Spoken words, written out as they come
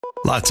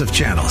Lots of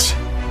channels,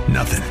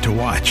 nothing to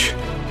watch,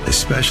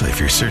 especially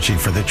if you're searching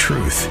for the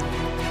truth.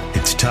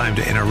 It's time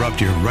to interrupt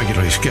your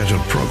regularly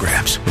scheduled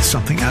programs with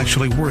something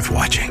actually worth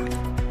watching.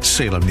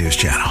 Salem News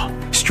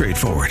Channel.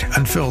 Straightforward,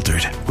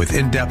 unfiltered, with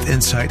in-depth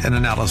insight and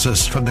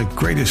analysis from the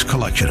greatest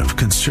collection of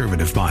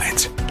conservative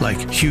minds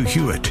like Hugh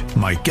Hewitt,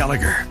 Mike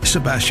Gallagher,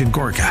 Sebastian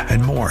Gorka,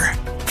 and more.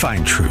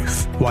 Find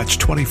truth. Watch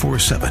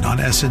 24/7 on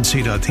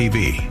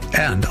snc.tv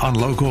and on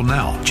Local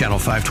Now, Channel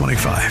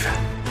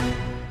 525.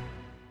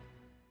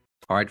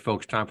 All right,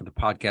 folks, time for the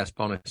podcast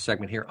bonus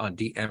segment here on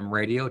DM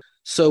Radio.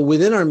 So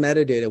within our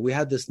metadata, we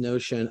have this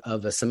notion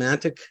of a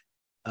semantic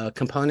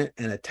component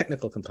and a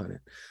technical component.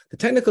 The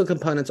technical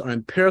components are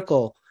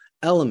empirical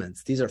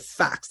elements. These are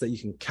facts that you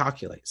can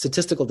calculate.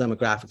 Statistical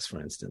demographics, for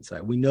instance,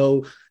 right? We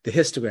know the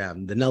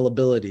histogram, the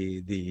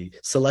nullability, the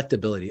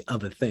selectability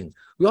of a thing.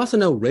 We also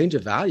know range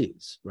of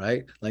values,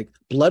 right? Like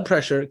blood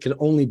pressure can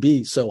only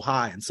be so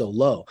high and so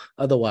low.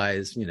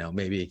 Otherwise,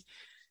 maybe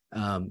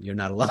you're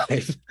not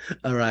alive.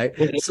 All right.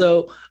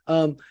 So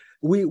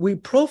we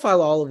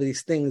profile all of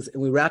these things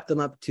and we wrap them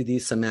up to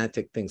these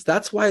semantic things.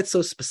 That's why it's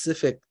so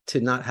specific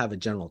to not have a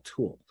general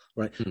tool,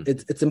 right?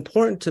 It's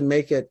important to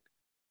make it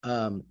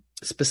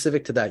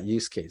specific to that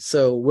use case.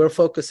 So we're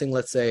focusing,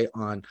 let's say,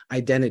 on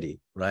identity,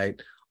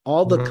 right?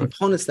 All the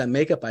components that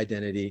make up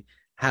identity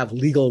have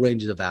legal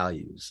ranges of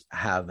values,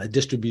 have a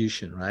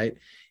distribution, right?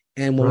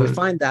 And when we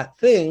find that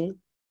thing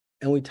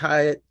and we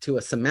tie it to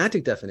a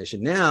semantic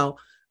definition, now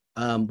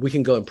we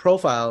can go and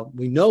profile.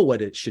 We know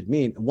what it should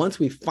mean. Once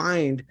we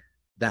find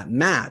that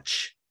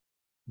match,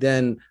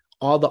 then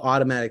all the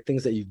automatic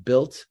things that you've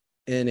built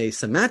in a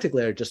semantic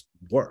layer just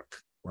work,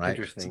 right?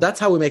 So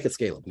that's how we make it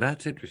scalable.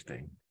 That's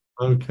interesting.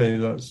 Okay,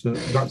 that's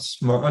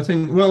smart. I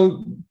think,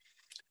 well,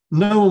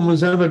 no one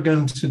was ever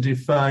going to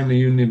define a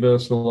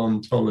universal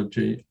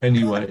ontology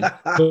anyway.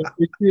 But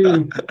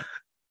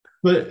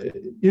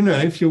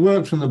if you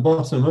work from the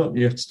bottom up,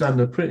 you stand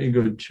a pretty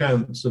good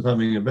chance of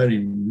having a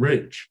very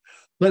rich,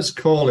 let's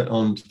call it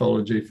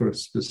ontology for a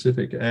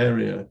specific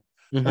area.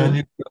 And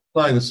you can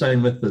apply the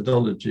same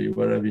methodology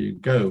wherever you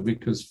go,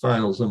 because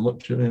files are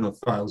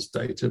files,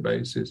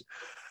 databases,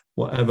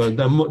 whatever,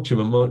 they're much of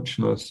a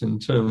muchness in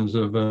terms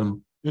of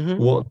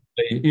what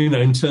they,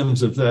 in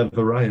terms of their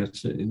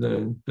variety,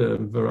 the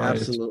variety.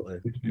 Absolutely.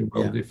 Is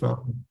well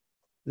defined.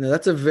 No,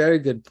 that's a very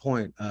good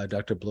point,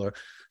 Dr. Bloor.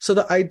 So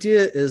the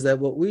idea is that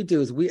what we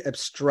do is we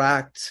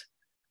abstract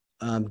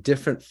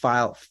different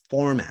file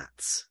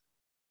formats,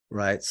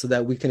 right? So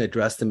that we can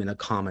address them in a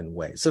common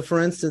way. So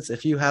for instance,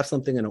 if you have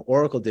something in an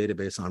Oracle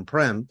database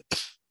on-prem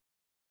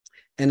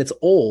and it's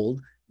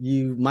old,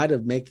 you might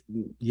have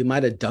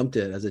dumped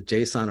it as a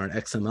JSON or an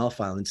XML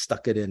file and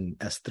stuck it in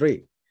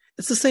S3.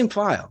 It's the same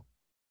file,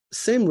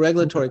 same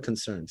regulatory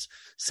concerns,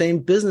 same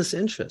business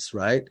interests,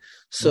 right?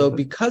 So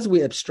because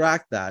we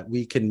abstract that,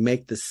 we can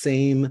make the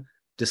same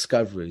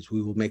discoveries.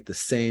 We will make the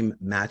same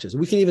matches.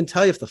 We can even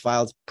tell you if the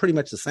file is pretty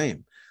much the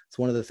same. It's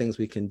one of the things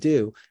we can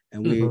do,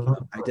 and we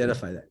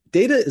identify that.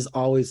 Data is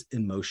always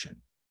in motion,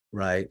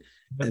 right?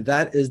 And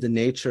that is the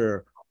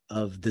nature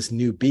of this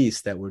new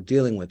beast that we're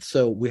dealing with.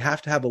 So we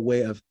have to have a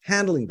way of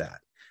handling that.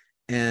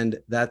 And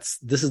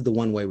this is the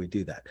one way we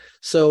do that.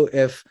 So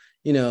if,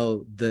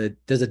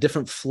 there's a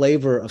different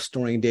flavor of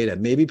storing data,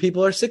 maybe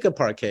people are sick of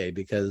Parquet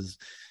because,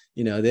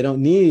 they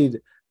don't need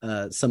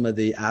some of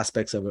the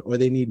aspects of it, or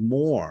they need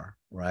more,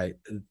 right?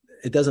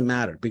 It doesn't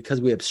matter,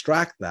 because we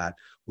abstract that,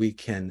 we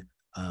can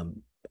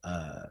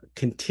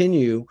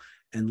continue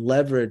and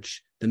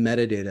leverage the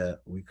metadata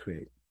we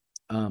create.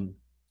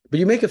 But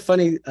you make a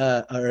funny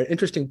or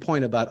interesting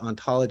point about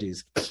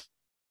ontologies.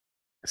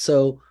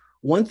 So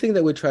one thing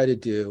that we try to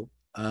do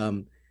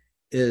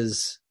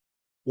is,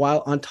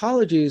 while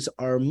ontologies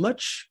are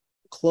much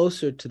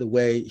closer to the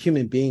way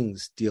human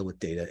beings deal with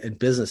data and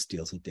business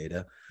deals with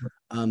data,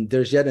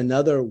 there's yet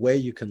another way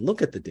you can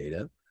look at the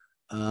data.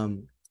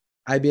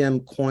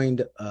 IBM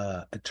coined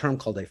a term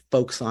called a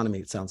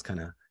folksonomy. It sounds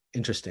kind of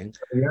interesting.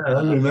 Yeah,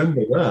 I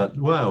remember that.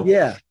 Wow.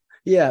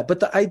 Yeah.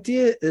 But the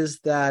idea is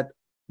that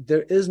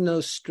there is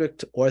no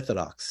strict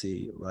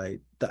orthodoxy, right?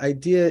 The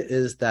idea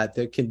is that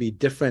there can be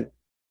different,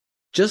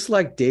 just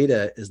like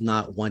data is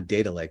not one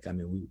data lake. I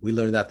mean, we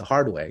learned that the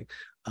hard way.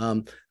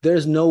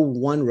 There's no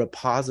one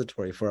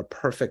repository for a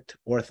perfect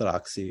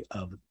orthodoxy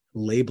of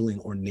labeling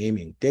or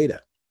naming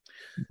data.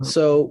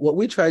 So what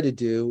we try to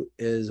do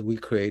is we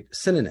create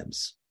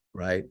synonyms,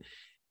 right?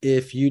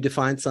 If you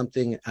define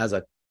something as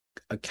a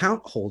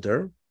account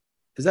holder,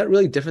 is that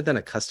really different than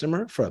a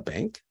customer for a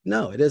bank?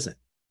 No, it isn't,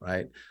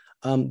 right?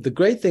 The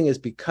great thing is,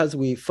 because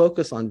we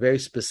focus on very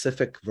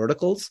specific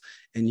verticals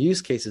and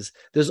use cases,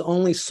 there's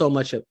only so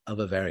much of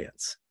a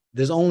variance.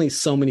 There's only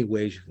so many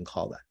ways you can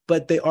call that,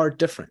 but they are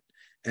different.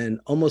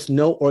 And almost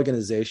no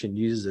organization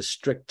uses a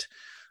strict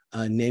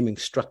naming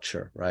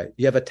structure, right?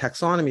 You have a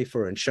taxonomy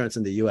for insurance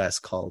in the US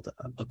called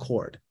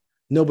Accord.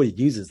 Nobody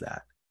uses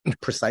that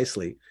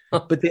precisely,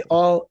 but they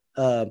all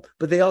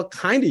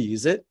kind of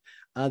use it.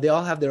 They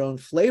all have their own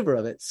flavor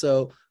of it.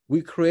 So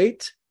we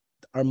create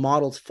our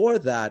models for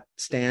that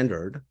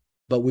standard,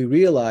 but we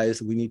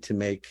realize we need to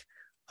make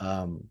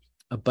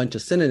a bunch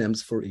of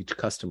synonyms for each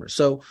customer.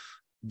 So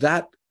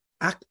that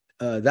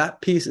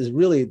piece is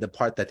really the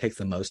part that takes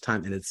the most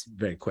time, and it's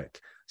very quick.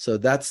 So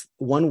that's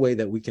one way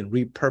that we can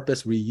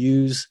repurpose,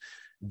 reuse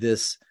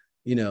this,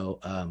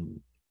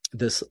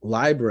 this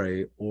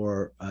library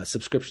or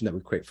subscription that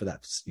we create for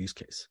that use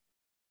case.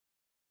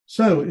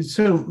 So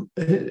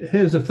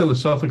here's a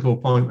philosophical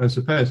point, I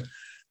suppose.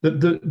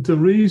 The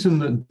reason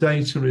that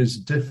data is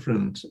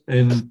different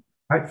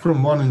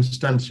from one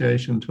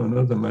instantiation to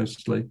another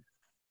mostly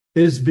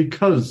is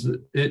because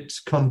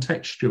it's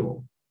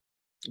contextual.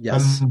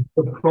 Yes. And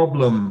the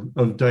problem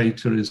of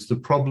data is the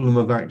problem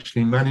of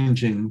actually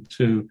managing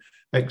to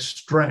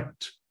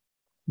extract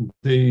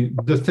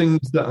the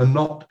things that are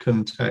not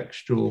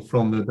contextual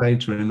from the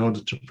data in order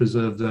to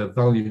preserve their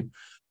value,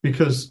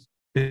 because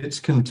it's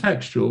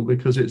contextual,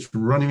 because it's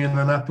running in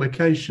an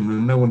application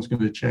and no one's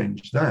going to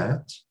change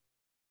that.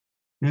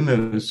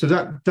 So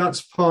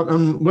that's part.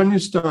 And when you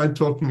started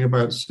talking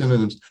about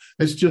synonyms,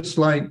 it's just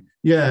like,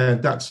 yeah,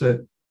 that's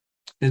it.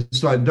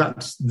 It's like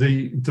that's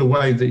the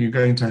way that you're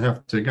going to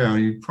have to go.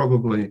 You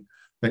probably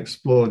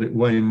explored it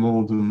way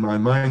more than my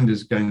mind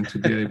is going to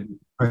be able to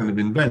kind of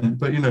invent.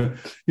 But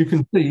you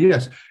can see,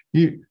 yes,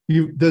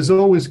 there's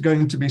always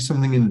going to be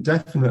something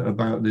indefinite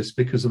about this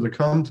because of the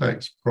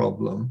context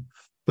problem.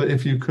 But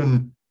if you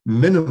can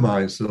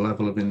minimize the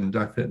level of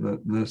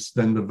indefiniteness,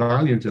 then the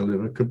value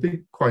delivered could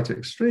be quite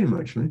extreme,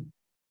 actually.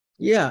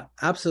 Yeah,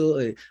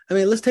 absolutely. I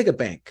mean, let's take a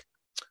bank.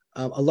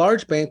 A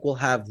large bank will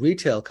have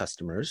retail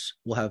customers,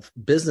 will have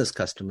business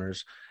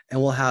customers, and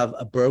will have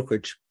a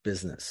brokerage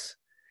business.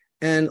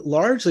 And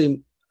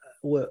largely,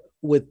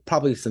 with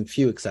probably some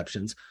few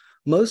exceptions,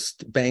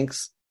 most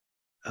banks,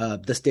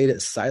 this data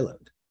is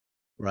siloed,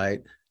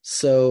 right?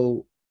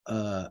 So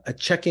a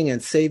checking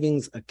and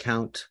savings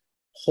account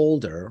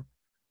holder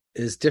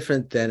is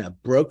different than a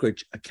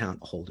brokerage account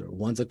holder.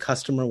 One's a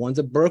customer, one's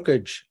a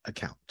brokerage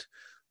account,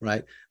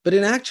 right? But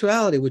in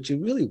actuality, what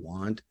you really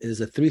want is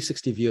a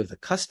 360 view of the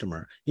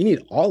customer. You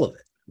need all of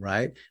it,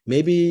 right?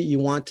 Maybe you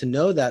want to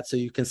know that so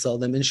you can sell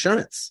them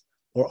insurance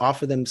or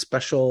offer them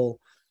special,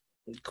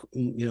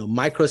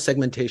 micro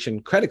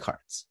segmentation credit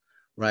cards,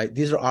 right?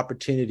 These are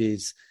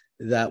opportunities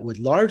that would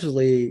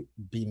largely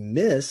be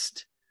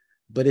missed,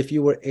 but if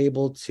you were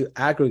able to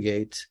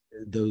aggregate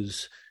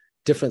those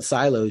different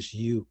silos,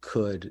 you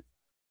could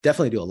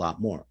definitely do a lot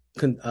more.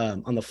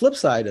 On the flip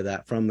side of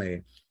that, from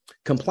a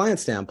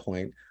compliance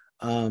standpoint,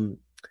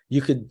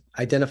 you could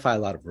identify a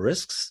lot of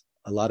risks,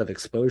 a lot of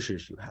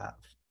exposures you have,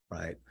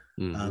 right?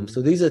 Mm-hmm.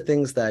 So these are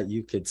things that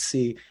you could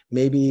see.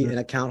 Maybe an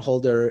account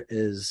holder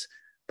is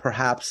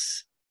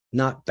perhaps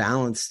not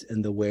balanced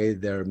in the way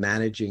they're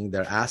managing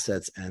their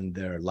assets and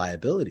their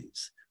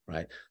liabilities,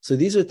 right? So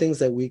these are things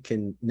that we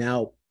can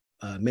now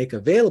make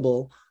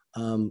available,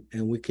 and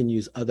we can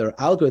use other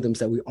algorithms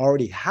that we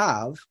already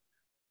have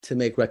to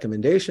make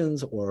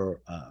recommendations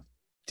or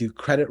do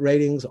credit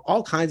ratings,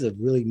 all kinds of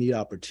really neat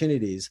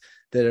opportunities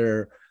that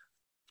are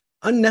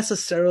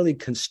unnecessarily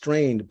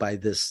constrained by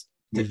this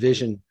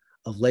division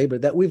of labor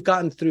that we've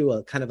gotten through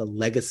a kind of a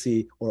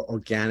legacy or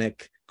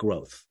organic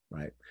growth,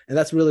 right? And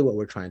that's really what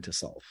we're trying to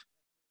solve.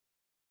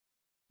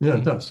 Yeah,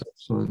 that's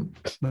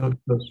excellent.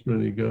 That's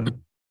really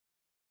good.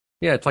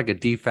 Yeah, it's like a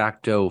de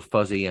facto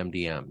fuzzy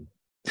MDM.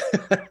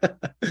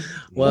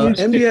 Well,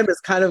 MDM has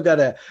kind of got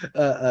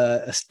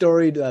a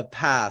storied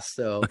past,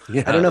 so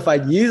yeah. I don't know if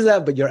I'd use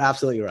that, but you're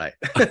absolutely right.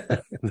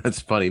 That's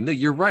funny. No,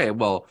 you're right.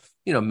 Well,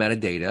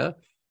 metadata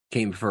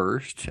came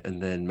first,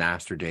 and then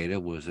master data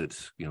was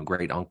its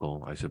great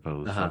uncle, I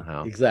suppose.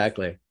 Somehow.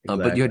 Exactly.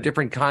 But you had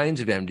different kinds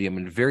of MDM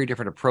and very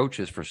different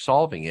approaches for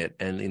solving it.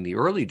 And in the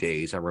early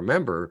days, I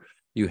remember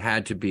you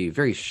had to be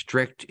very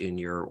strict in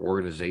your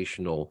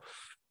organizational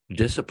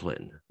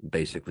discipline,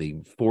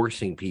 basically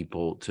forcing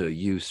people to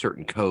use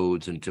certain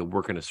codes and to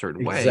work in a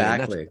certain way.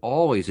 Exactly. And that's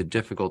always a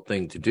difficult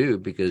thing to do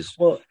because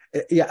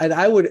and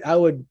I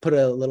would put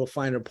a little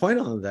finer point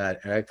on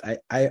that, Eric.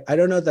 I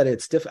don't know that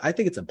it's I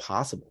think it's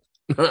impossible.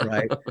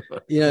 Right.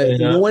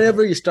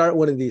 Whenever you start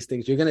one of these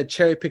things, you're going to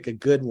cherry pick a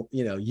good,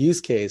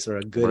 use case or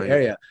a good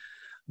area.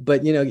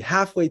 But,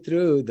 halfway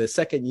through the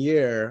second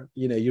year,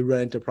 you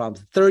run into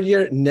problems. Third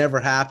year, it never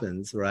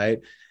happens. Right.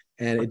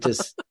 And it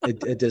just,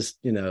 it just,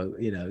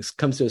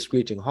 comes to a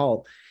screeching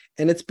halt.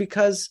 And it's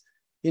because,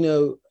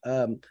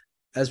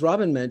 as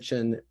Robin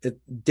mentioned,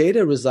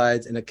 data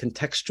resides in a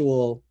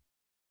contextual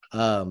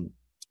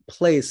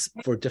place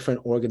for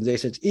different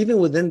organizations, even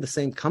within the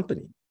same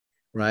company.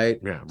 Right.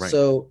 Yeah. Right.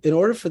 So in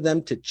order for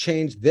them to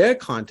change their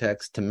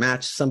context to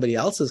match somebody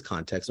else's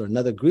context or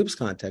another group's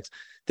context,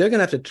 they're going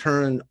to have to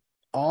turn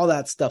all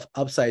that stuff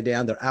upside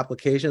down. Their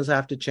applications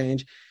have to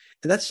change.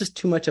 And that's just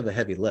too much of a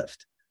heavy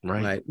lift.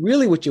 Right.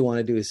 Really what you want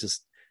to do is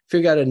just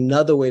figure out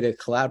another way to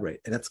collaborate.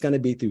 And that's going to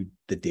be through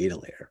the data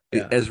layer.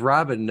 Yeah. As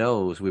Robin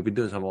knows, we've been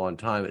doing this a long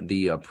time.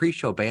 The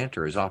pre-show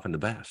banter is often the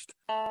best.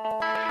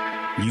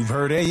 You've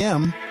heard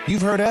AM.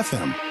 You've heard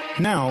FM.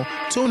 Now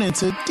tune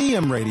into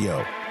DM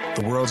Radio,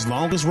 the world's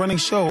longest running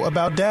show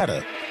about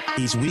data.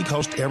 Each week,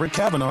 host Eric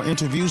Kavanaugh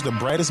interviews the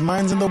brightest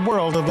minds in the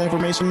world of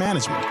information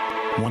management.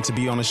 Want to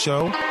be on the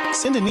show?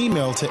 Send an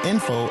email to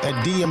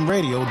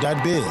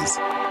info@dmradio.biz.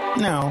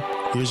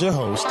 Now, here's your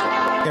host,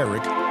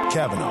 Eric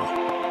Kavanaugh.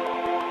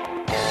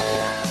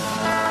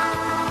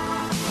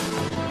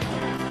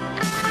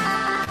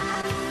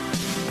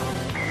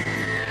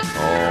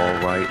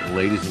 All right,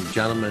 ladies and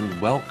gentlemen,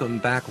 welcome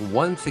back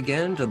once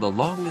again to the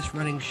longest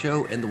running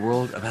show in the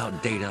world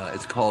about data.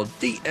 It's called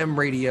DM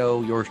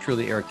Radio. Yours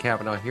truly, Eric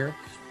Kavanaugh here.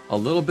 A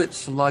little bit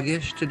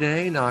sluggish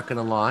today, not going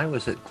to lie.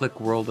 Was at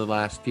ClickWorld the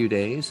last few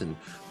days and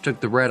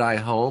took the red eye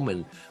home,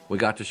 and we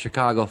got to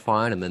Chicago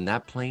fine, and then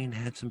that plane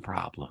had some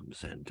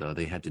problems, and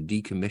they had to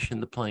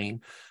decommission the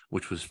plane,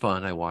 which was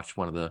fun. I watched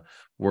one of the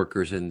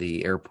workers in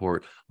the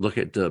airport look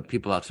at the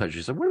people outside.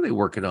 She said, "What are they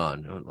working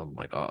on?" I'm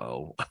like,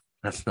 "Uh-oh,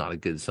 that's not a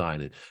good sign."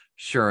 And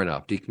sure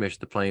enough, decommissioned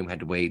the plane, had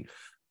to wait.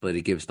 But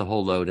it gives the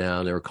whole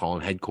lowdown. They were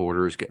calling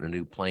headquarters, getting a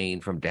new plane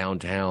from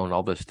downtown,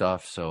 all this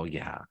stuff. So,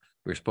 yeah.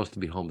 We were supposed to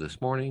be home this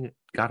morning,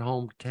 got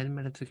home 10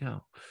 minutes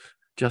ago,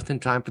 just in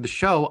time for the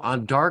show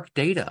on dark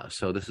data.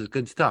 So this is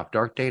good stuff.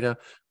 Dark data,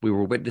 we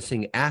were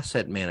witnessing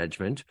asset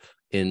management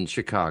in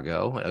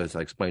Chicago. As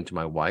I explained to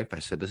my wife, I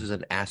said, this is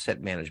an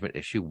asset management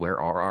issue. Where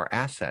are our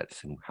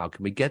assets and how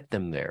can we get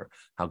them there?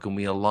 How can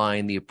we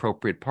align the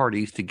appropriate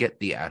parties to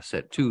get the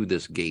asset to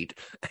this gate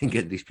and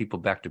get these people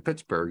back to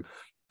Pittsburgh?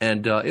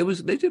 And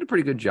they did a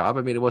pretty good job.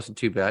 I mean, it wasn't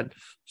too bad.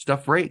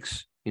 Stuff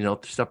breaks,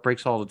 stuff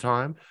breaks all the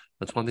time.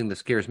 That's one thing that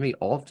scares me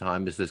all the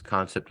time is this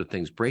concept of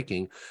things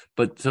breaking.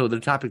 But so the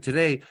topic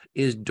today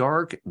is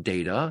dark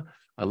data.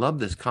 I love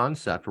this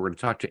concept. We're going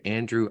to talk to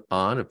Andrew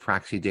Ahn of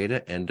Praxi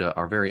Data and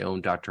our very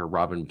own Dr.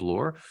 Robin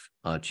Bloor,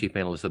 chief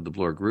analyst of the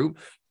Bloor Group.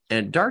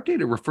 And dark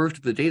data refers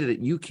to the data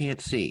that you can't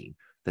see,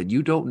 that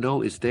you don't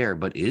know is there,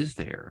 but is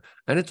there.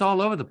 And it's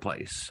all over the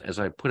place. As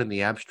I put in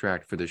the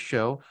abstract for this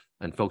show,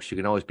 and folks, you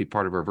can always be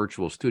part of our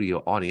virtual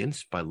studio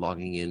audience by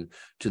logging in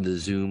to the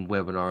Zoom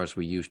webinars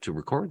we use to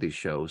record these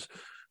shows.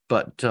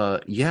 But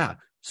so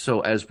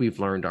as we've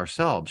learned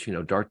ourselves,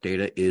 dark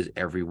data is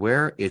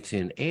everywhere. It's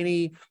in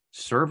any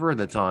server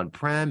that's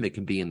on-prem. It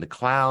can be in the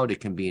cloud.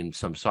 It can be in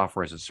some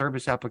software as a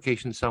service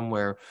application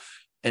somewhere.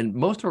 And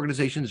most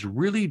organizations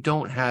really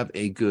don't have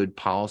a good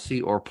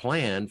policy or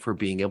plan for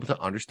being able to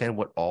understand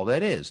what all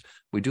that is.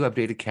 We do have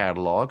data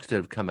catalogs that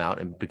have come out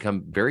and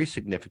become very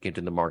significant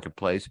in the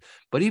marketplace,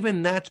 but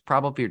even that's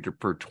probably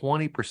for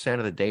 20%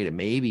 of the data,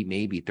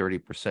 maybe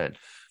 30%.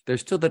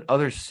 There's still that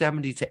other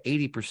 70 to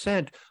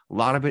 80%, a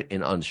lot of it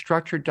in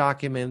unstructured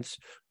documents.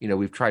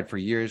 We've tried for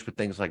years with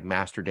things like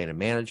master data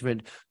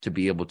management to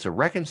be able to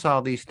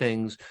reconcile these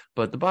things.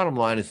 But the bottom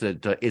line is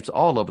that it's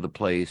all over the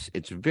place.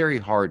 It's very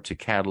hard to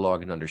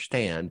catalog and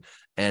understand.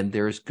 And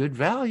there's good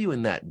value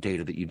in that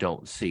data that you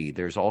don't see.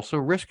 There's also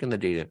risk in the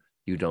data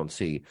you don't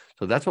see.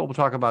 So that's what we'll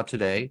talk about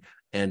today.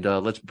 And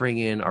let's bring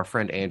in our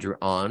friend Andrew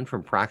Ahn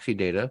from Praxi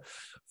Data.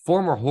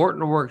 Former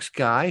Hortonworks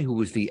guy who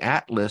was the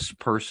Atlas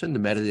person, the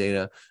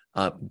metadata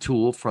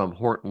tool from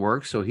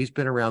Hortonworks. So he's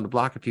been around the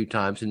block a few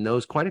times and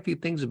knows quite a few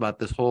things about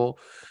this whole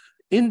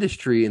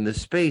industry in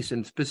this space,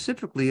 and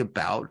specifically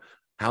about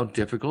how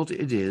difficult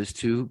it is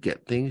to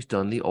get things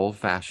done the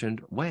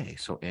old-fashioned way.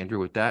 So Andrew,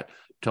 with that,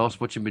 tell us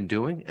what you've been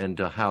doing and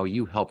how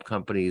you help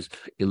companies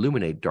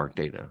illuminate dark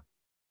data.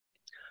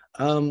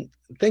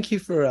 Thank you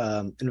for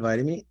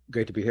inviting me.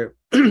 Great to be here.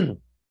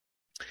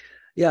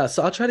 Yeah,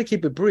 so I'll try to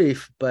keep it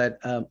brief, but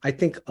I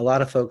think a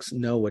lot of folks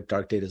know what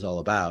dark data is all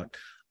about.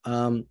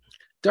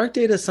 Dark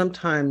data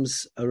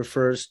sometimes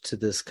refers to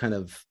this kind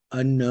of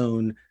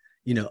unknown,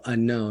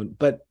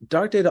 but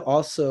dark data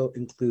also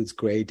includes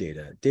gray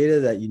data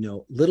that you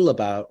know little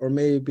about, or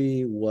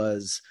maybe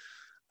was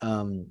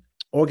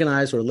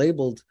organized or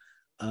labeled,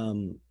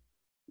 a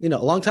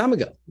long time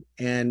ago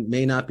and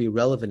may not be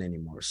relevant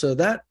anymore. So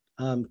that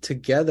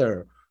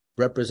together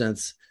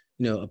represents,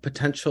 a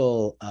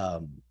potential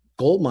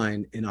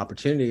goldmine in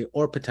opportunity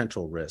or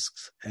potential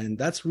risks. And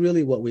that's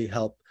really what we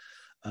help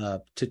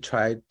to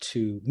try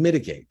to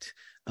mitigate.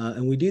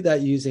 And we do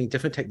that using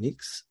different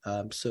techniques.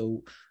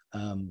 So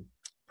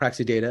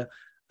Praxi Data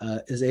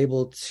is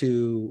able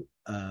to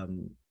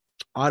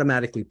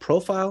automatically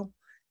profile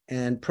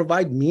and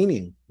provide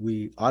meaning.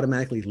 We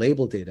automatically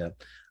label data.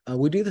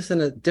 We do this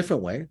in a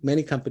different way.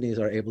 Many companies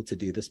are able to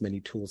do this.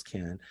 Many tools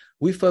can.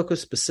 We focus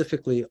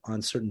specifically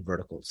on certain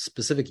verticals,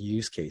 specific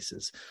use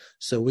cases.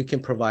 So we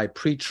can provide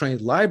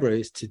pre-trained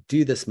libraries to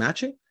do this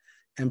matching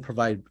and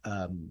provide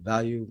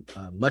value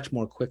much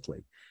more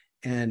quickly.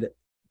 And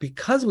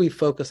because we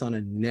focus on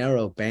a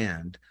narrow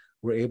band,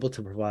 we're able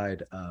to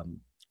provide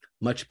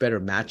much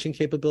better matching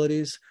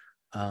capabilities,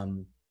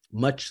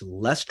 much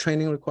less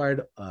training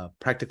required,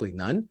 practically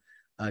none.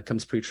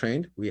 Comes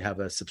pre-trained. We have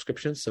a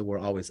subscription, so we're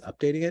always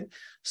updating it.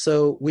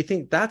 So we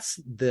think that's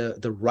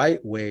the right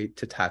way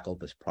to tackle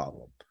this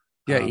problem.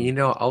 Yeah,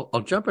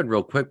 I'll jump in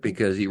real quick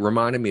because you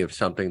reminded me of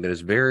something that is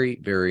very,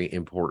 very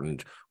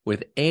important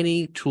with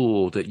any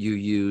tool that you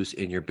use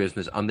in your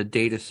business on the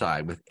data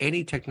side, with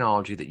any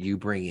technology that you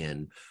bring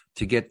in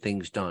to get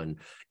things done.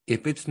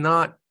 If it's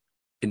not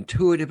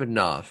intuitive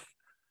enough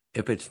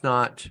if it's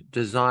not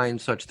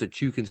designed such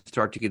that you can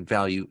start to get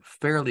value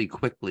fairly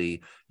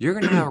quickly, you're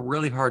going to have a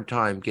really hard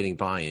time getting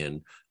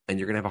buy-in, and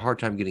you're going to have a hard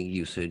time getting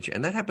usage.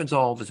 And that happens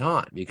all the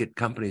time. You get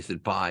companies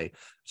that buy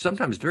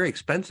sometimes very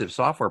expensive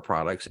software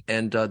products,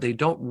 and they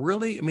don't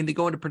really, I mean, they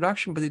go into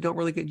production, but they don't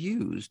really get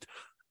used.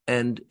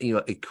 And, you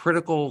know, a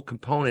critical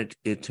component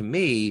to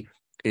me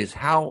is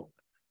how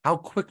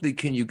quickly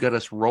can you get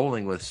us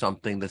rolling with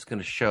something that's going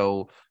to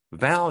show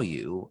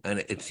value? And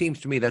it seems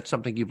to me that's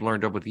something you've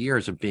learned over the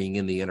years of being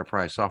in the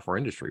enterprise software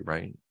industry,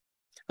 right?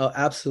 Oh,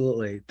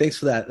 absolutely. Thanks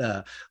for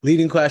that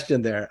leading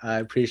question there. I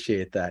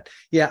appreciate that.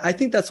 Yeah, I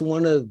think that's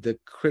one of the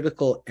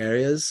critical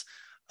areas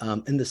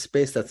in the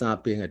space that's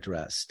not being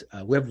addressed.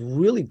 We have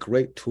really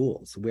great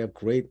tools. We have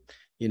great,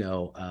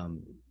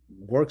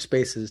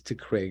 workspaces to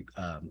create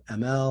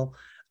ML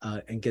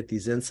and get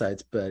these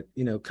insights. But,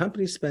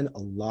 companies spend a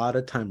lot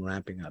of time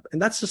ramping up,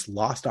 and that's just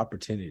lost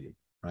opportunity,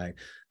 right?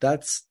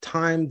 That's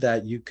time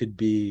that you could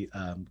be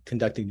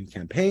conducting new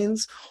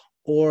campaigns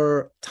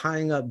or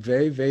tying up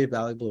very, very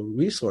valuable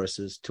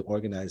resources to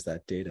organize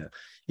that data.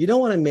 You don't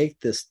want to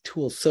make this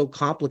tool so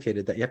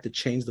complicated that you have to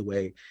change the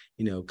way,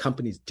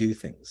 companies do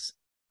things.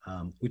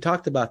 We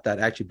talked about that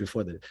actually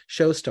before the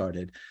show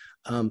started.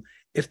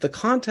 If the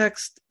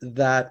context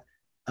that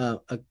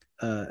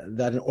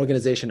that an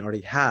organization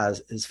already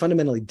has is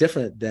fundamentally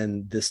different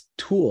than this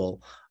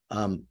tool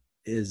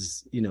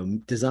is,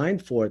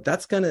 designed for,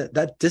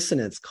 that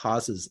dissonance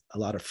causes a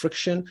lot of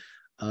friction,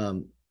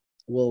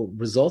 will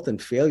result in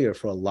failure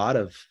for a lot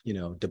of,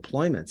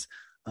 deployments.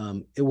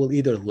 It will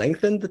either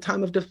lengthen the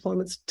time of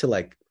deployments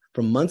to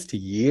from months to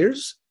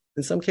years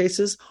in some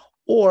cases,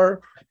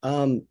 or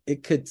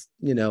it could,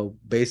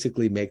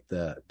 basically make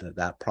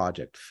that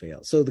project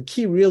fail. So the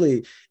key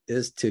really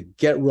is to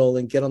get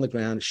rolling, get on the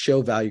ground,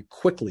 show value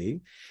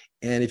quickly.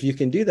 And if you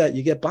can do that,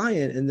 you get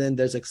buy-in, and then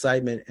there's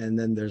excitement, and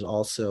then there's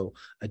also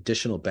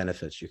additional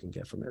benefits you can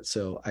get from it.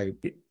 So I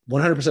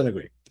 100%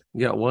 agree.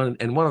 Yeah, one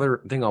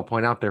other thing I'll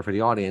point out there for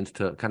the audience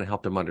to kind of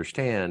help them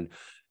understand,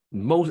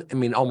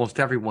 almost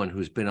everyone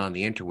who's been on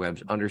the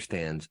interwebs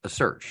understands a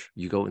search.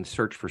 You go and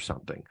search for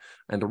something.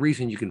 And the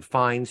reason you can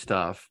find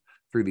stuff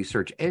through these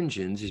search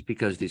engines is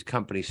because these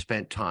companies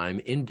spent time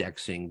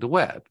indexing the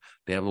web.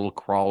 They have little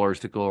crawlers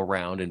that go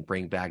around and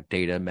bring back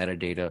data,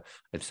 metadata,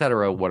 et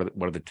cetera. What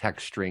are the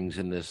text strings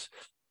in this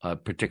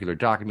particular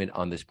document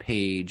on this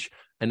page?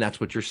 And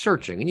that's what you're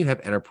searching. And you have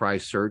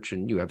enterprise search,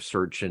 and you have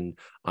search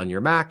on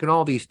your Mac, and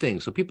all these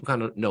things. So people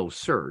kind of know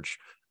search.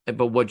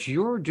 But what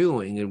you're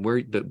doing, and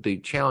where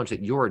the challenge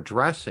that you're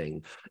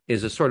addressing,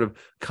 is a sort of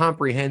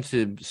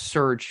comprehensive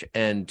search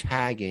and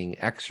tagging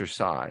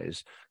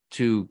exercise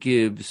to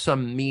give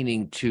some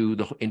meaning to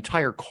the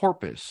entire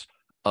corpus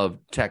of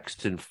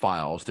texts and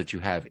files that you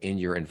have in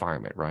your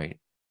environment, right?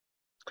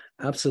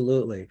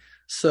 Absolutely.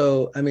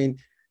 So,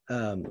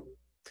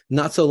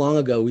 not so long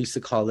ago, we used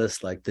to call this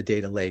the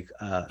data lake.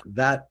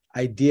 That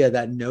idea,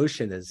 that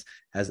notion has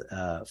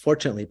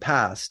fortunately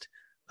passed.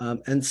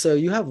 And so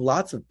you have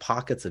lots of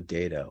pockets of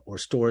data or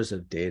stores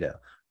of data,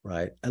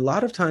 right? A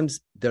lot of times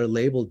they're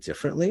labeled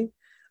differently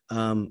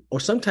or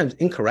sometimes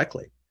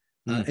incorrectly.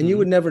 And you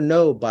would never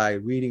know by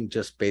reading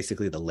just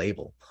basically the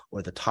label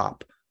or the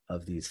top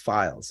of these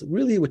files.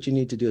 Really, what you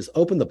need to do is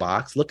open the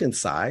box, look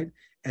inside,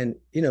 and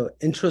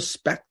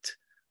introspect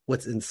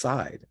what's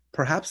inside.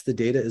 Perhaps the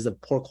data is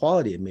of poor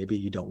quality, and maybe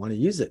you don't want to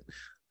use it.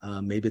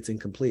 Maybe it's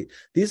incomplete.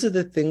 These are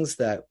the things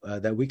that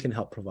we can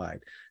help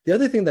provide. The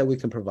other thing that we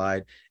can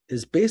provide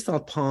is based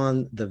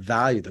upon the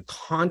value, the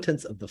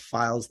contents of the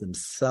files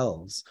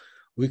themselves.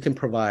 We can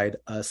provide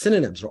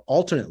synonyms or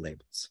alternate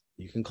labels.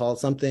 You can call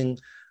something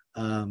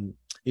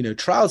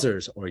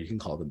trousers, or you can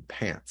call them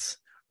pants,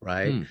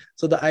 right?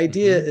 So the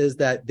idea is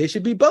that they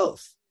should be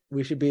both.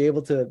 We should be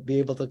able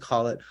to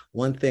call it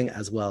one thing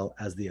as well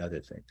as the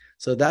other thing.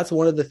 So that's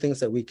one of the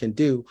things that we can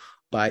do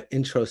by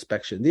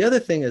introspection. The other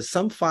thing is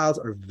some files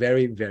are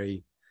very,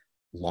 very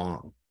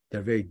long.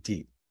 They're very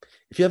deep.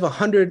 If you have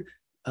 100,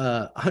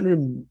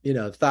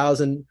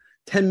 1,000,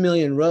 10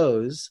 million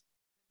rows,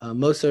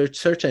 most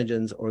search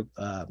engines or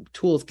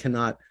tools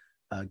cannot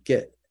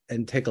get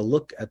and take a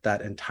look at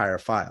that entire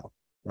file,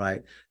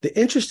 right? The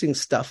interesting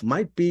stuff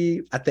might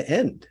be at the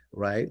end,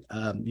 right?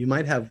 You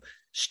might have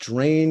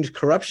strange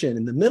corruption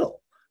in the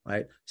middle,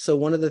 right? So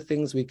one of the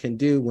things we can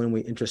do when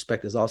we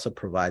introspect is also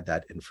provide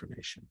that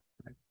information.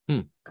 Right?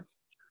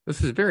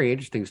 This is very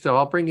interesting. So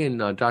I'll bring in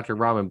Dr.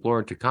 Robin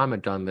Bloor to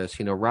comment on this.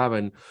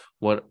 Robin,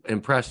 what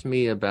impressed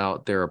me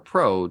about their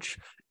approach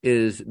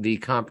is the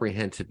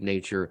comprehensive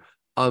nature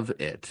of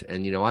it.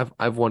 And,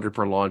 I've wondered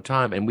for a long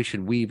time, and we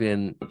should weave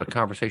in a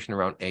conversation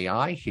around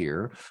AI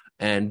here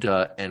and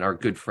our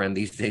good friend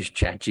these days,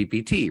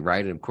 ChatGPT,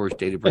 right? And of course,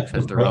 Databricks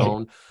has their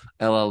own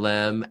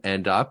LLM.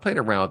 And I've played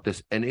around with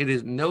this, and it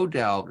is no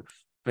doubt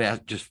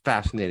just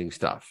fascinating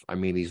stuff.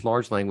 These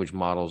large language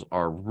models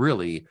are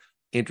really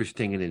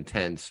interesting and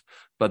intense.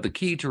 But the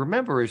key to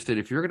remember is that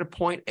if you're going to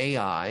point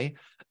AI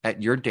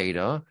at your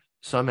data,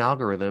 some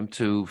algorithm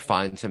to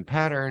find some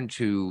pattern,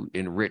 to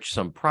enrich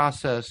some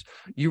process,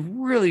 you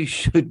really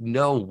should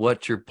know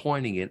what you're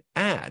pointing it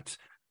at.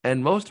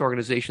 And most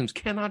organizations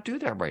cannot do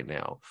that right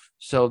now.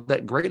 So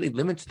that greatly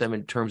limits them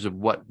in terms of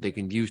what they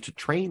can use to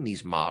train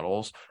these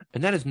models.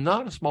 And that is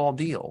not a small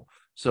deal.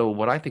 So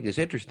what I think is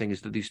interesting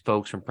is that these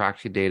folks from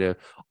Praxidata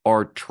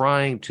are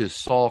trying to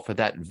solve for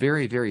that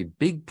very, very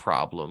big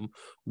problem,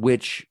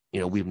 which,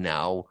 we've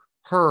now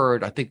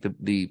heard. I think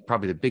the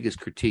probably the biggest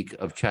critique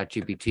of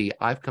ChatGPT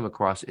I've come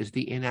across is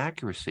the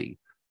inaccuracy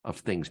of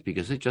things,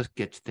 because it just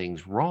gets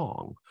things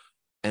wrong.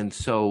 And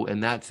so in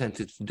that sense,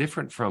 it's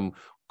different from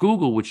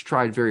Google, which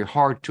tried very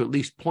hard to at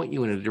least point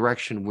you in a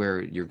direction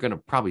where you're going to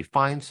probably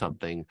find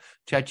something.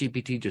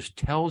 ChatGPT just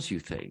tells you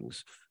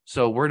things.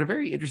 So we're in a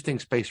very interesting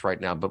space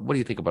right now. But what do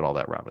you think about all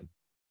that, Robin?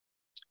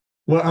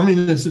 Well, I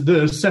mean,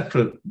 there are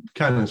separate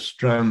kind of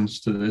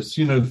strands to this.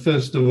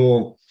 First of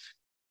all,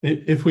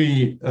 if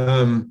we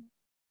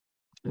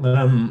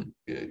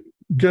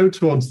go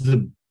towards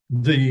the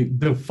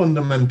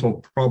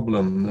fundamental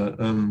problem that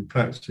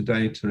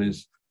Praxidata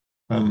is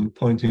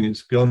pointing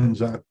its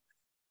guns at,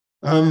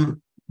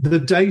 the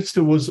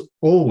data was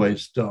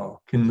always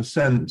dark, in the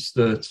sense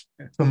that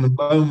from the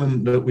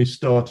moment that we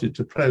started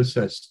to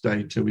process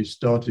data, we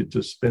started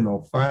to spin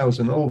off files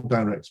in all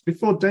directs,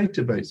 before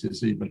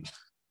databases even,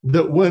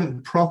 that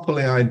weren't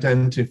properly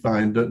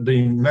identified, that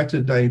the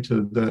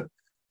metadata that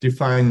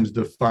defined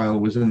the file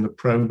was in the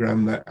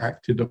program that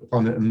acted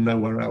upon it and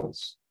nowhere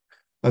else.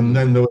 And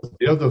then there was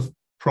the other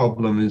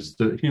problem, is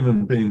that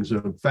human beings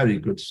are a very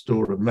good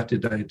store of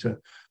metadata.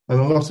 And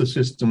a lot of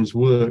systems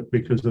work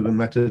because of the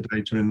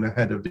metadata in the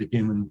head of the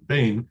human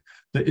being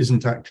that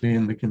isn't actually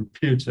in the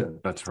computer.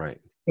 That's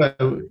right. So,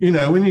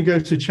 when you go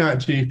to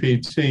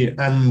ChatGPT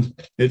and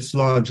its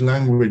large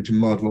language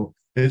model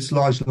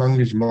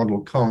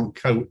can't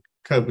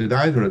cope with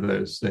either of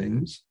those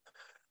things.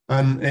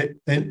 And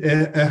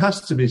it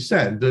has to be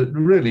said that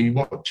really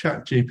what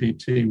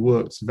ChatGPT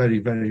works very,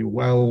 very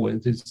well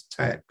with is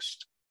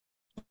text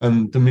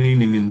and the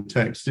meaning in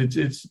text.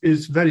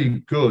 It's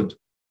very good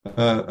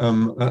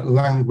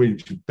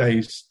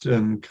language-based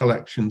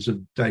collections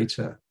of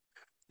data.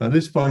 At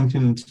this point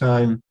in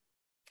time,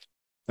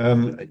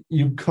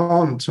 you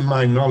can't, to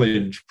my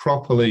knowledge,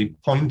 properly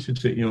point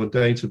it at your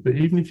data, but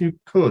even if you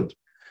could,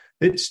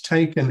 it's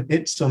taken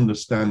its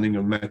understanding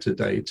of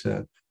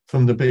metadata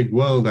from the big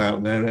world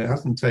out there. It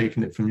hasn't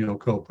taken it from your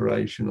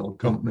corporation or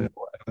company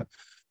or whatever.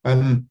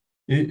 And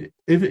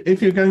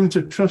if you're going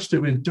to trust it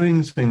with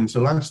doing things,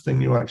 the last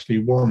thing you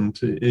actually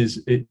want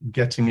is it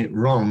getting it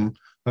wrong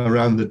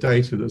around the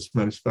data that's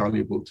most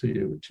valuable to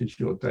you, which is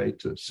your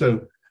data.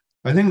 So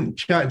I think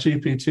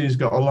ChatGPT has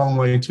got a long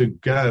way to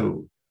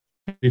go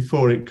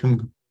before it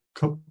can.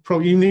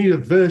 Probably you need a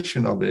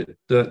version of it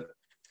that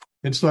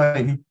it's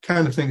like, you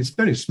kind of think it's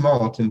very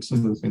smart in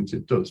some of the things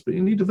it does, but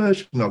you need a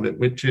version of it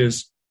which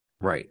is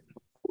right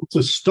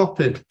to stop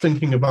it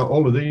thinking about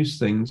all of these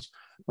things,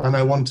 and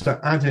I want to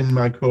add in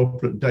my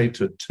corporate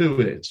data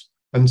to it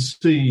and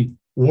see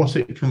what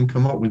it can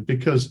come up with,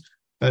 because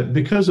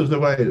of the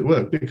way it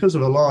works, because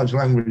of a large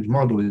language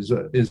model is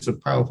a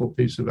powerful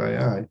piece of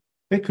AI.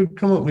 It could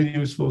come up with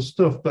useful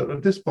stuff, but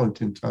at this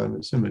point in time,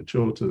 it's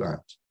immature to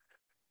that.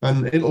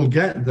 And it'll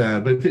get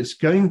there, but if it's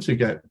going to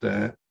get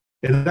there,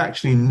 it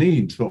actually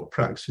needs what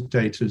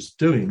Praxidata is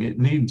doing. It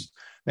needs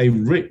a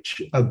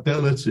rich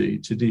ability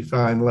to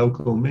define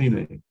local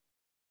meaning.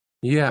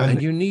 Yeah,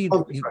 and you need...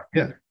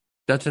 Yeah.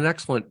 That's an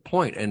excellent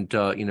point. And,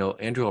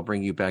 Andrew, I'll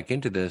bring you back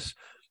into this.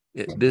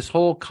 This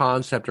whole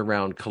concept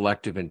around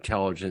collective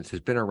intelligence has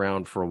been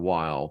around for a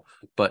while,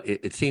 but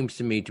it seems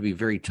to me to be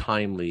very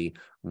timely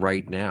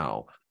right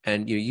now.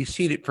 And you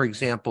see it, for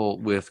example,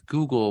 with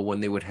Google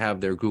when they would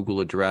have their Google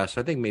address.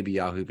 I think maybe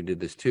Yahoo even did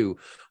this too,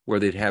 where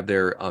they'd have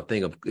their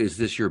thing of, is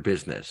this your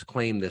business?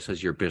 Claim this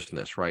as your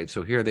business, right?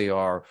 So here they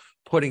are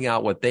putting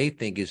out what they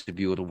think is the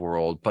view of the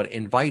world, but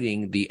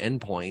inviting the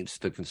endpoints,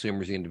 the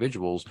consumers, the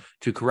individuals,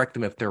 to correct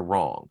them if they're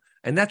wrong.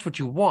 And that's what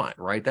you want,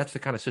 right? That's the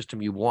kind of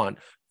system you want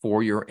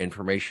for your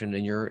information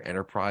in your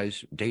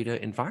enterprise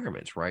data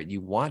environments, right?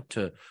 You want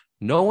to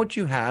know what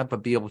you have,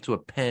 but be able to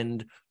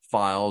append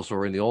files,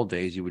 or in the old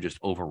days, you would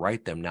just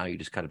overwrite them. Now you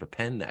just kind of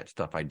append that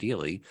stuff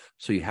ideally.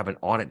 So you have an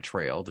audit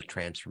trail, the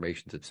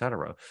transformations, et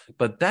cetera.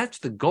 But that's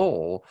the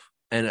goal.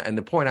 And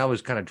the point I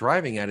was kind of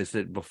driving at is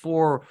that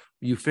before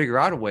you figure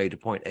out a way to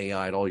point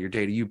AI at all your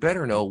data, you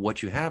better know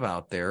what you have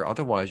out there.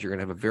 Otherwise, you're going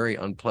to have a very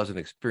unpleasant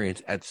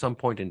experience at some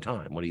point in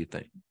time. What do you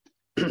think?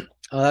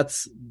 Oh,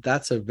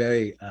 that's a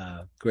very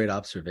great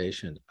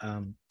observation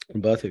from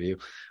both of you.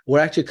 We're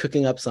actually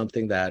cooking up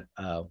something that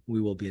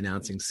we will be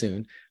announcing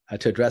soon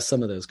to address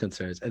some of those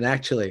concerns. And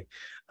actually,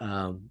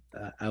 it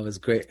was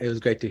great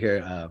to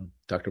hear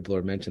Dr.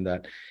 Bloor mention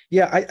that.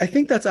 Yeah, I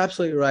think that's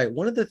absolutely right.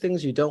 One of the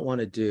things you don't want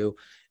to do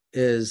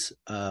is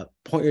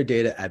point your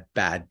data at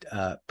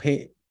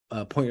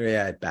point your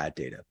AI at bad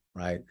data,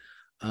 right?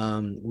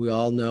 We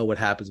all know what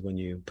happens when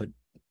you put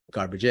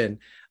garbage in.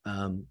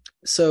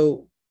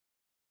 So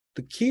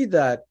the key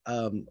that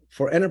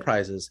for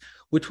enterprises,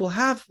 which will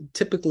have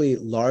typically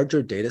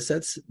larger data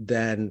sets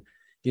than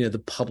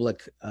the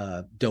public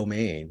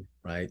domain,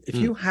 right? If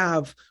you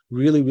have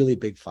really, really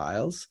big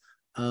files,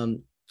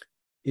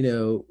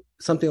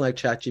 something like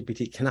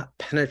ChatGPT cannot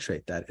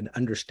penetrate that and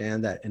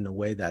understand that in a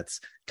way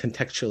that's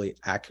contextually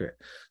accurate.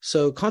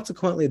 So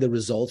consequently, the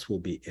results will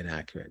be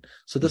inaccurate.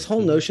 So this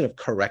whole notion of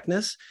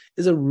correctness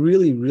is a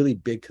really, really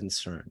big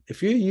concern.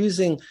 If you're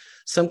using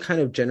some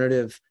kind of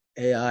generative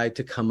AI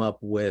to come up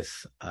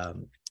with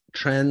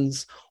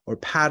trends or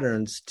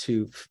patterns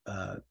to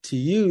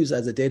use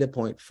as a data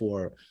point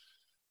for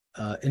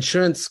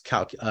insurance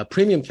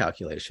premium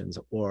calculations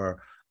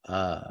or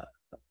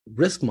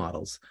risk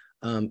models,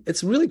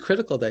 it's really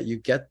critical that you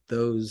get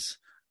those,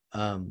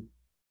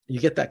 you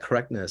get that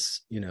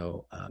correctness,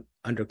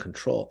 under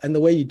control. And the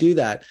way you do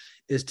that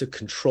is to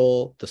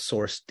control the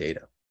source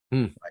data.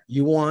 Right?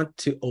 You want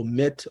to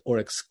omit or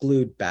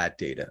exclude bad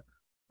data,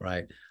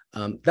 right?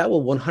 That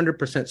will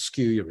 100%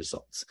 skew your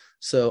results.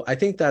 So I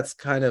think that's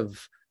kind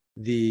of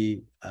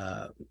the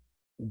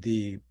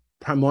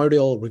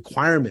primordial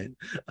requirement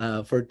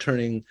for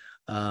turning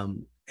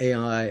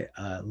AI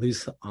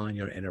loose on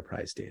your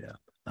enterprise data.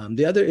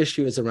 The other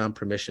issue is around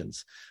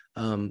permissions.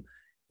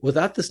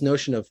 Without this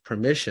notion of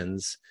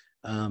permissions,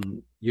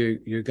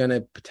 you're going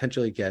to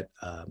potentially get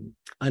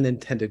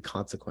unintended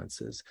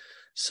consequences.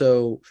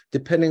 So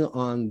depending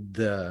on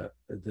the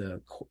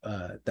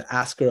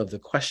asker of the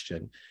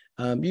question,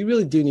 you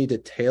really do need to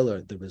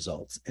tailor the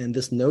results. And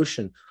this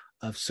notion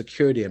of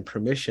security and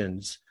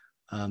permissions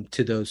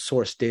to those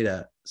source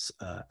data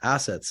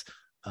assets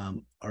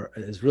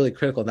is really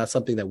critical. And that's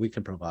something that we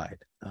can provide.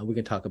 We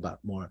can talk about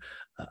more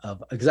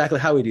of exactly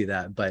how we do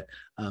that, but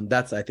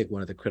that's, I think,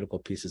 one of the critical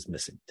pieces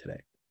missing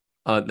today.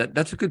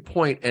 That's a good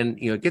point. And,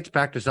 it gets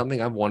back to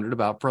something I've wondered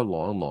about for a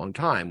long, long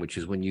time, which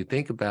is when you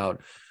think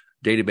about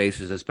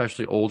databases,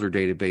 especially older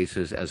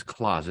databases, as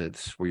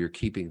closets where you're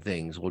keeping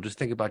things. Well, just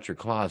think about your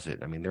closet.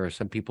 I mean, there are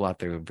some people out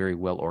there who have very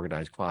well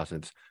organized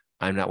closets.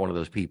 I'm not one of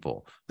those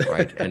people,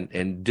 right?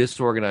 and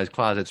disorganized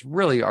closets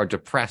really are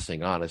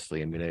depressing,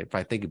 honestly. I mean, if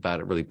I think about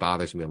it, it really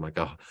bothers me. I'm like,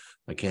 oh,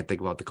 I can't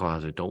think about the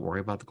closet. Don't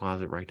worry about the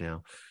closet right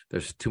now.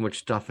 There's too much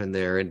stuff in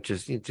there, and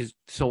it's just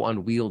so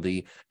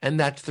unwieldy. And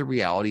that's the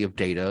reality of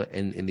data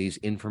in these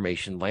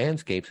information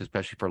landscapes,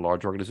 especially for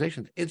large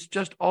organizations. It's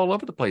just all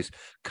over the place.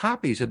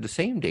 Copies of the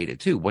same data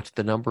too. What's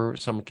the number?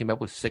 Someone came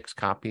up with 6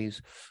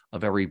 copies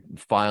of every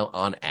file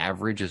on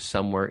average is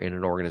somewhere in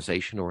an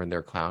organization or in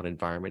their cloud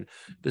environment.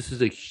 This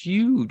is a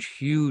huge,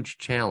 huge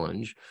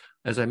challenge.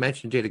 As I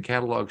mentioned, data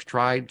catalogs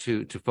tried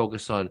to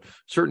focus on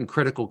certain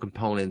critical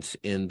components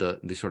in the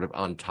sort of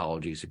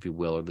ontologies, if you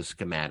will, or the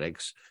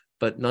schematics,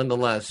 but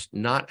nonetheless,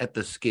 not at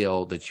the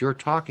scale that you're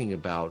talking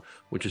about,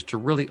 which is to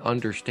really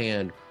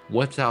understand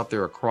what's out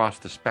there across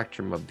the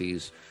spectrum of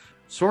these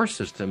source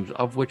systems,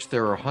 of which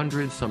there are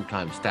hundreds,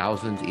 sometimes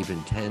thousands,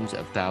 even tens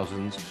of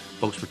thousands.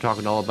 Folks, we're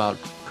talking all about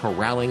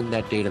corralling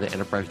that data, the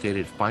enterprise data,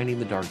 and finding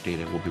the dark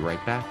data. We'll be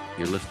right back.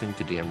 You're listening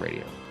to DM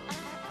Radio.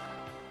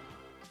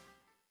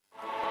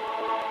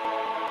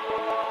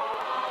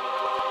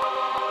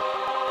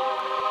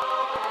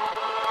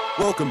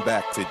 Welcome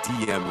back to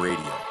DM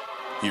Radio.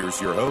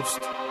 Here's your host,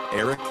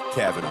 Eric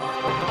Kavanaugh.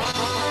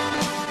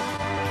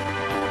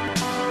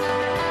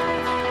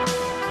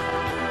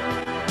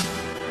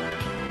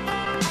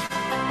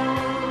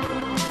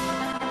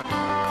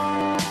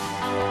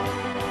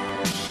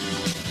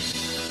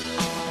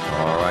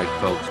 All right,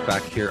 folks,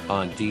 back here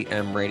on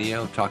DM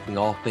Radio, talking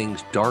all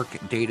things dark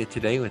data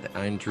today with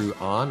Andrew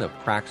Ahn of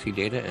Praxi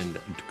Data and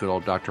good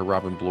old Dr.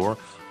 Robin Bloor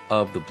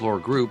of the Bloor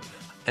Group.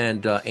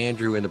 And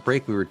Andrew, in the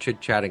break, we were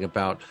chit-chatting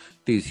about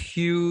these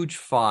huge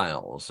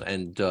files,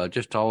 and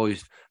just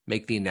always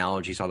make the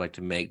analogies I like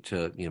to make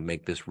to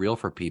make this real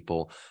for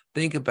people.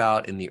 Think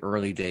about in the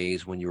early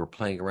days when you were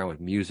playing around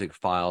with music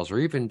files, or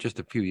even just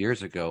a few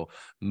years ago,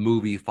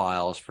 movie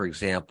files, for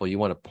example. You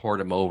want to port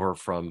them over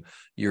from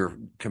your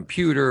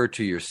computer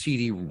to your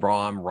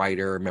CD-ROM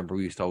writer. Remember,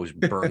 we used to always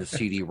burn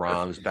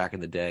CD-ROMs back in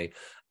the day.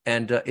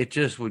 And it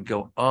just would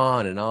go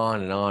on and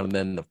on and on. And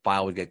then the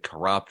file would get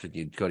corrupted.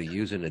 You'd go to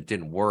use it and it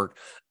didn't work.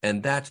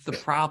 And that's the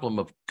problem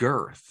of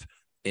girth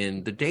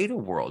in the data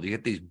world. You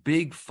get these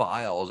big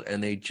files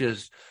and they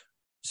just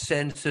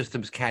send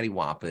systems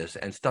cattywampus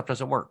and stuff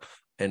doesn't work.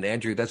 And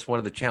Andrew, that's one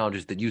of the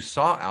challenges that you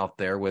saw out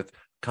there with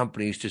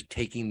companies just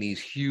taking these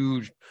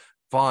huge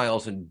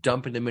files and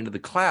dumping them into the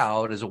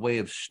cloud as a way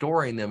of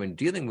storing them and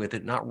dealing with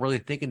it, not really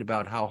thinking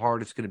about how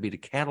hard it's going to be to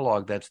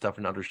catalog that stuff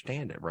and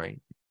understand it,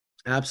 right?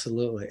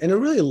 Absolutely. And it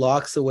really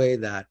locks away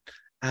that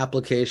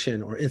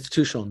application or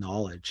institutional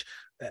knowledge.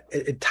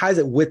 It ties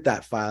it with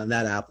that file and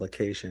that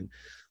application.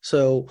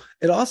 So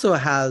it also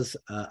has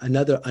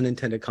another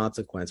unintended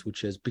consequence,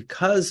 which is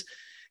because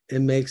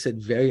it makes it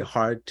very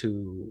hard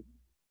to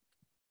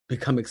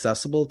become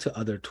accessible to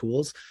other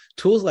tools.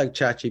 Tools like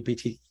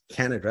ChatGPT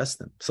can't address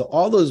them. So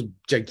all those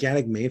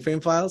gigantic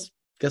mainframe files,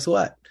 guess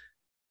what?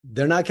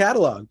 They're not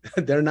cataloged.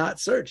 They're not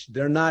searched.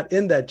 They're not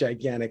in that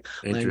gigantic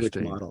language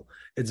model.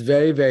 It's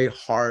very, very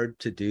hard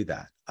to do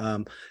that.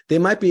 They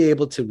might be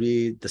able to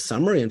read the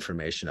summary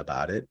information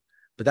about it,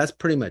 but that's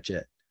pretty much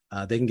it.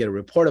 They can get a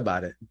report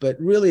about it. But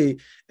really,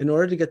 in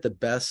order to get the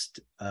best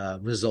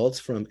results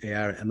from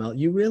AI or ML,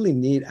 you really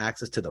need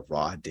access to the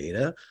raw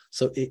data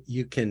so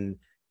you can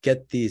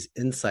get these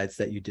insights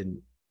that you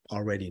didn't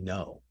already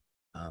know.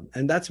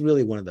 And that's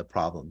really one of the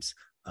problems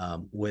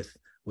with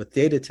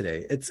data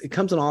today. It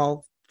comes in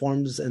all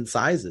forms and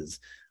sizes.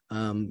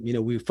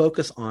 We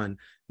focus on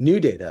new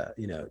data,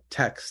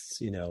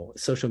 texts,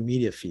 social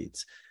media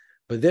feeds,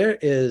 but there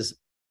is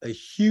a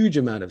huge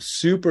amount of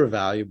super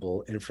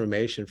valuable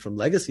information from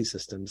legacy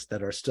systems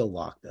that are still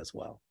locked as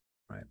well,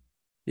 right?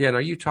 Yeah, and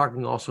are you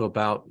talking also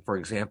about, for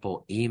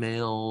example,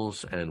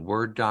 emails and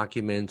Word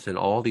documents and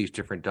all these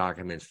different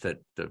documents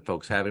that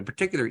folks have, in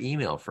particular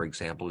email, for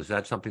example? Is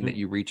that something that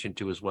you reach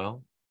into as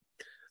well?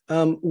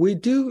 We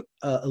do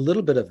a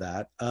little bit of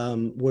that.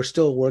 We're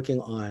still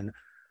working on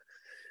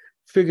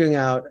figuring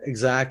out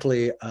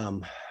exactly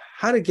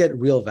how to get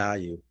real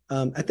value.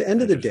 At the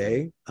end of the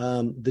day,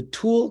 the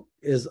tool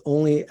is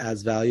only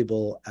as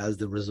valuable as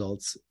the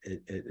results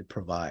it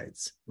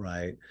provides,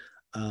 right?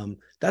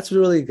 That's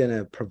really going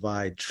to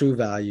provide true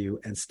value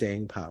and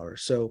staying power.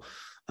 So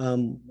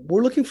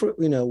we're looking for,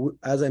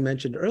 as I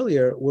mentioned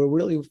earlier, we're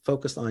really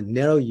focused on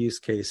narrow use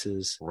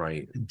cases,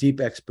 right?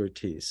 Deep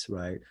expertise,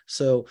 right?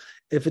 So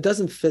if it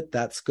doesn't fit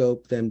that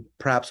scope, then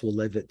perhaps we'll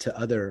leave it to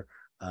other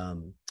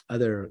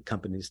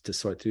companies to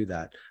sort through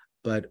that.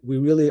 But we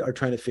really are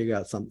trying to figure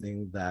out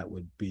something that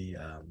would be,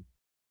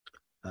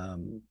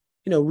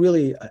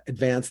 really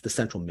advance the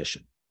central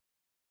mission.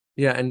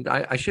 Yeah, and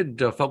I should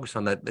focus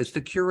on that. It's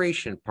the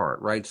curation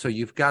part, right? So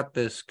you've got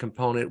this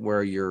component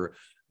where you're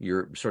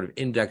sort of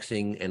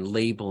indexing and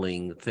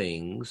labeling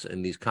things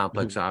and these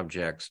complex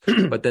objects,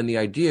 but then the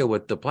idea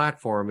with the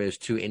platform is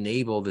to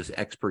enable this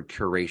expert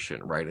curation,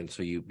 right? And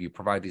so you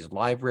provide these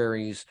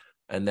libraries,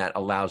 and that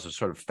allows a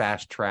sort of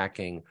fast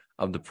tracking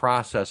of the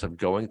process of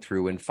going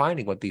through and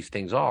finding what these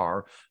things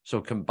are.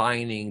 So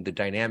combining the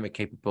dynamic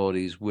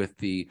capabilities with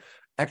the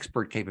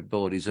expert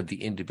capabilities of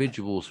the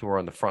individuals who are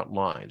on the front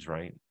lines,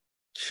 right?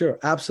 Sure,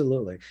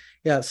 absolutely.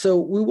 Yeah, so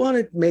we want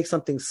to make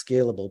something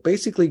scalable,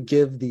 basically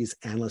give these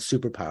analysts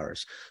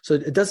superpowers. So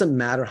it doesn't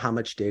matter how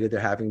much data they're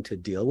having to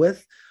deal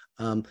with.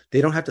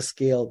 They don't have to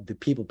scale the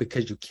people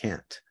because you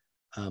can't.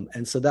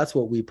 And so that's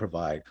what we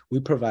provide. We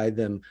provide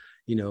them,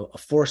 a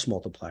force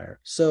multiplier.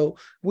 So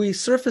we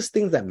surface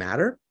things that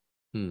matter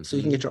so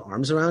you can get your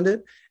arms around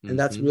it. And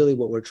that's really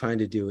what we're trying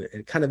to do,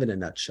 kind of in a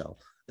nutshell.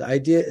 The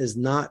idea is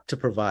not to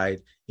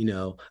provide,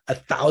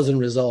 1,000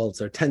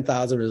 results or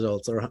 10,000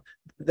 results, or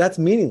that's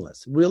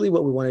meaningless. Really,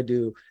 what we want to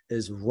do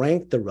is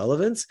rank the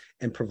relevance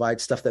and provide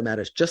stuff that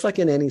matters, just like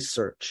in any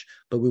search.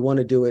 But we want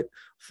to do it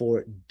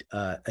for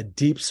a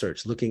deep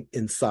search, looking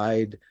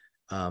inside,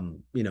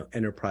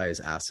 enterprise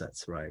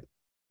assets, right?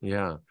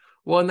 Yeah.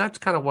 Well, and that's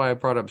kind of why I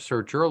brought up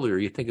search earlier.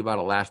 You think about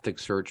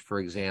Elasticsearch, for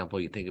example.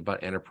 You think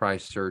about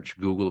enterprise search.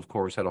 Google, of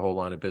course, had a whole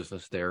line of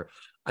business there.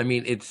 I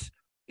mean,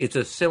 it's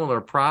a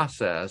similar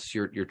process.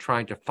 You're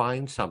trying to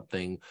find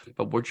something,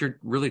 but what you're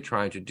really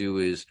trying to do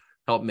is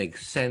help make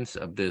sense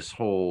of this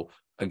whole,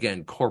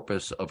 again,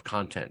 corpus of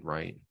content,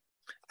 right?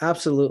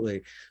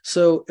 Absolutely.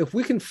 So if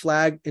we can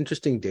flag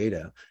interesting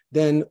data,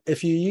 then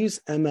if you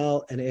use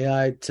ML and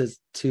AI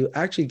to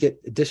actually get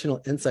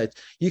additional insights,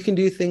 you can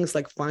do things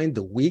like find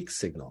the weak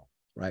signal,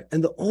 right?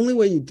 And the only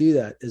way you do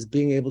that is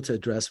being able to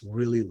address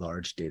really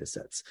large data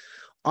sets.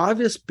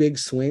 Obvious big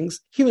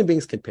swings, human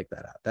beings can pick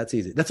that out. That's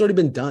easy. That's already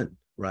been done,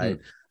 right?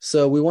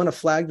 So we want to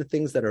flag the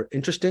things that are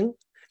interesting.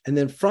 And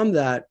then from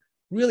that,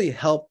 really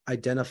help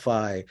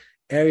identify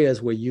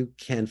areas where you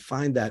can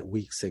find that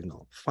weak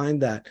signal,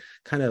 find that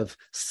kind of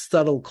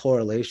subtle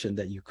correlation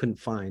that you couldn't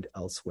find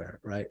elsewhere,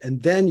 right? And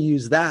then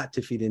use that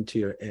to feed into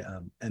your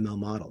ML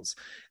models.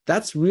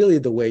 That's really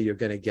the way you're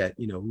going to get,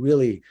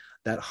 really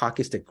that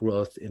hockey stick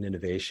growth in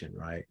innovation,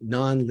 right?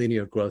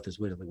 Non-linear growth is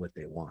really what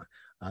they want.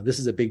 This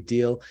is a big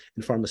deal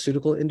in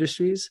pharmaceutical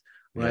industries,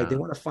 right? Yeah. They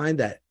want to find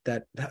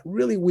that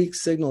really weak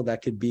signal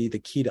that could be the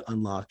key to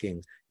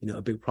unlocking,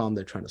 a big problem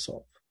they're trying to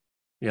solve.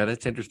 Yeah,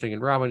 that's interesting.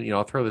 And Robin,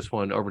 I'll throw this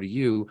one over to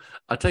you.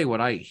 I'll tell you what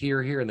I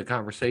hear here in the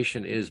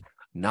conversation is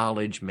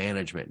knowledge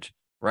management,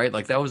 right?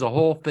 Like that was a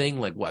whole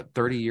thing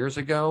 30 years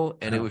ago?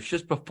 And it was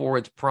just before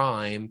its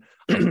prime.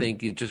 I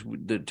think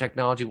the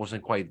technology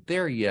wasn't quite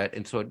there yet.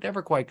 And so it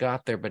never quite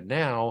got there. But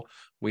now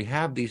we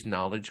have these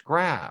knowledge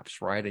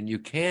graphs, right? And you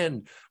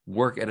can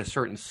work at a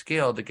certain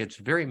scale that gets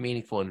very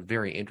meaningful and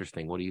very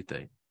interesting. What do you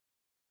think?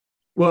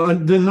 Well,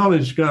 the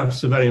knowledge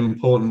graphs are very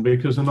important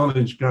because the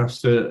knowledge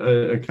graphs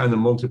are a kind of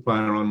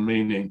multiplier on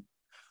meaning.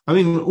 I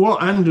mean,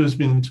 what Andrew's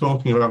been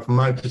talking about, from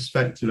my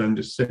perspective, I'm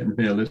just sitting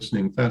here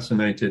listening,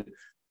 fascinated,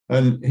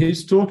 and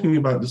he's talking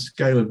about the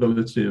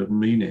scalability of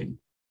meaning.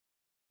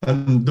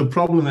 And the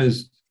problem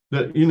is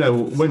that,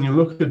 when you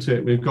look at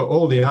it, we've got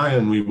all the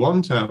iron we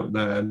want out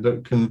there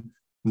that can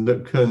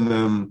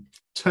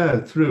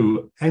tear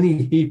through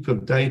any heap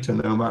of data,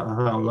 no matter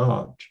how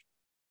large.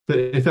 But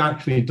it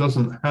actually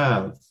doesn't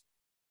have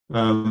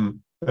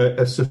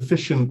a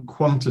sufficient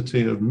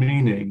quantity of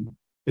meaning,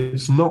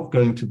 it's not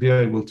going to be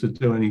able to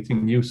do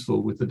anything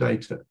useful with the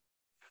data.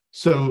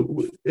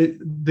 So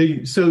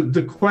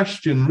the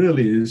question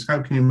really is,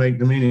 how can you make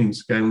the meaning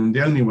scale? And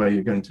the only way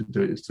you're going to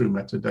do it is through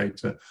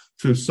metadata,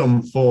 through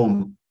some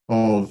form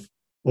of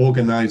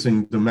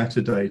organizing the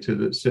metadata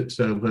that sits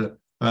over,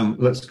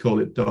 let's call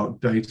it dark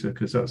data,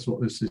 because that's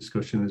what this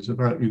discussion is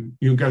about.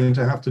 You're going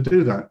to have to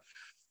do that.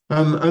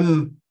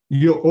 And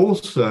you're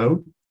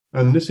also,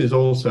 and this is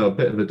also a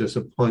bit of a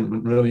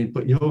disappointment really,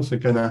 but you're also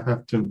going to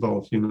have to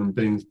involve human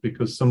beings,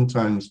 because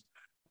sometimes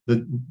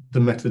the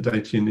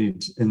metadata you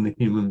need in the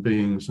human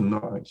beings and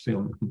not actually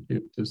on the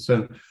computers.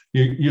 So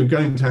you're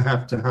going to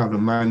have a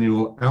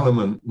manual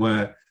element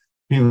where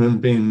human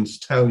beings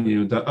tell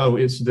you that, oh,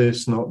 it's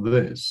this, not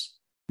this,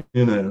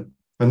 and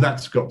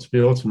that's got to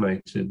be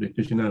automated,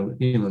 because,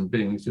 human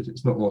beings, if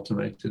it's not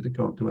automated, they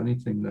can't do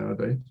anything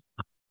nowadays.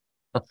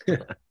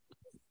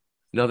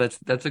 No,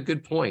 that's a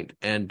good point.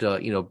 And,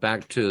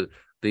 back to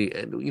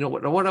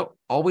what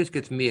always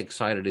gets me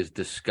excited is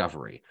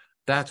discovery.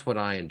 That's what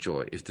I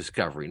enjoy, is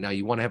discovery. Now,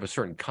 you want to have a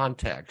certain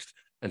context.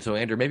 And so,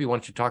 Andrew, maybe why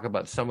don't you talk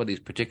about some of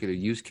these particular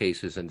use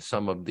cases and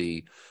some of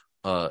the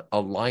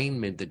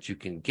alignment that you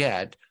can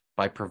get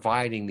by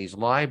providing these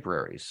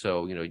libraries.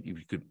 So, you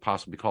could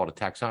possibly call it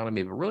a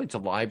taxonomy, but really it's a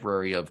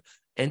library of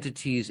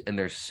entities and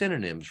their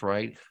synonyms,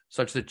 right?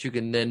 Such that you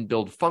can then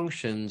build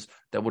functions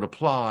that would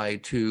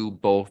apply to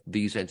both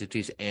these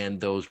entities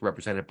and those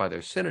represented by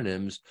their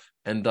synonyms,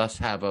 and thus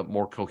have a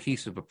more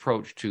cohesive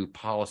approach to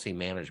policy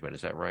management.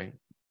 Is that right?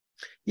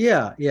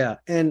 Yeah.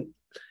 And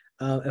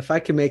if I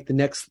can make the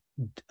next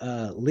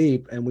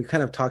leap, and we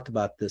kind of talked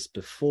about this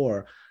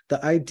before,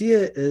 the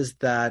idea is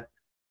that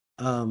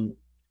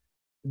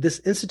this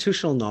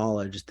institutional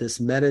knowledge, this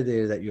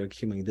metadata that you're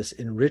accumulating, this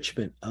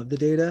enrichment of the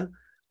data,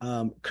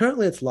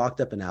 currently it's locked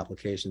up in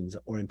applications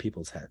or in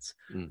people's heads.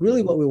 Mm-hmm.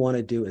 Really what we want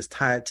to do is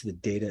tie it to the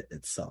data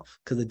itself,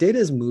 because the data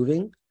is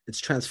moving, it's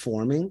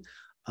transforming,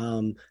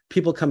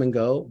 people come and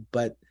go,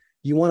 but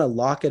you want to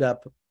lock it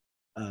up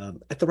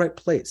at the right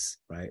place,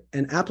 right?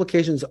 And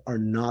applications are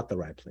not the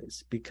right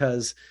place,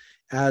 because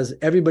as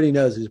everybody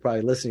knows who's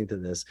probably listening to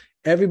this,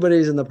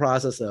 everybody's in the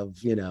process of,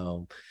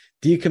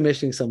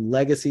 decommissioning some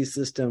legacy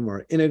system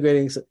or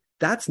integrating.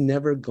 That's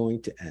never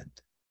going to end.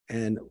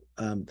 And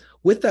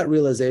with that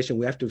realization,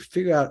 we have to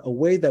figure out a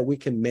way that we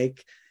can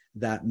make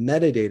that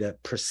metadata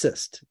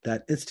persist,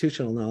 that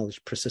institutional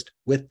knowledge persist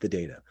with the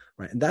data,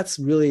 right? And that's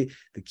really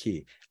the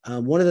key.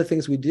 One of the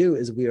things we do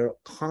is we are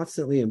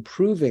constantly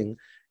improving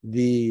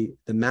the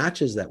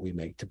matches that we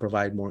make to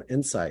provide more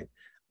insight.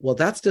 Well,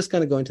 that's just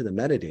going to go into the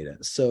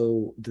metadata.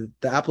 So the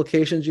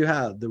applications you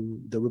have,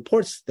 the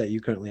reports that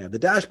you currently have, the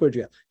dashboard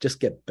you have,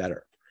 just get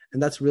better.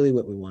 And that's really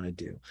what we want to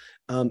do.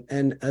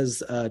 And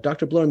as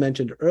Dr. Bloor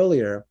mentioned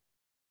earlier,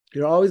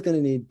 you're always going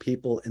to need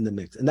people in the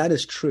mix. And that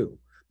is true,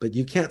 but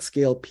you can't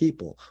scale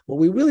people. What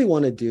we really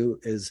want to do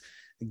is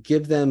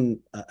give them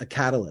a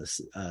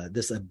catalyst,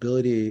 this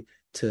ability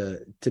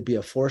to be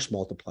a force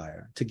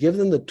multiplier, to give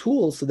them the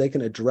tools so they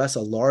can address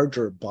a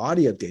larger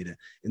body of data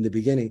in the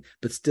beginning,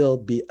 but still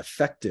be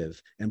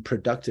effective and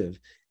productive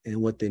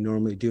in what they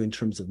normally do in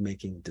terms of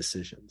making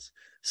decisions.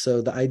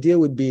 So the idea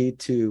would be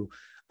to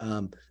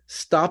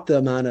stop the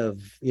amount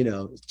of,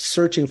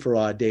 searching for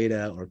raw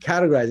data or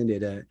categorizing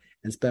data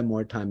and spend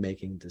more time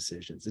making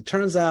decisions. It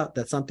turns out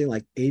that something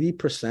like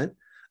 80%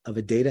 of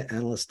a data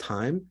analyst's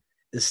time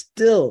is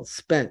still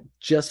spent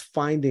just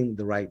finding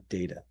the right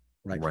data.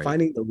 Right.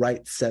 Finding the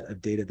right set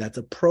of data that's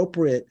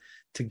appropriate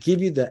to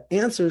give you the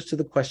answers to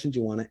the questions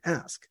you want to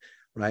ask,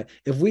 right?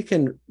 If we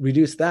can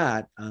reduce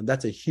that,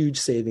 that's a huge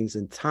savings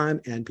in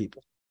time and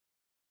people.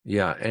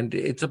 Yeah, and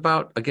it's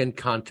about, again,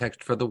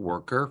 context for the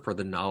worker, for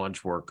the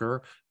knowledge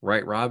worker,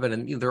 right, Robin?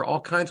 And there are all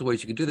kinds of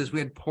ways you can do this. We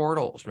had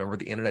portals. Remember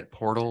the internet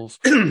portals,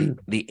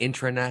 the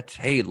intranet?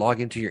 Hey,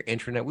 log into your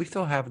intranet. We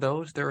still have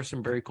those. There are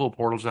some very cool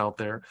portals out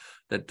there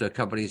that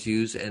companies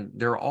use, and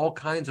there are all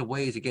kinds of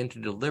ways, again, to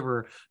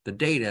deliver the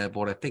data. But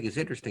what I think is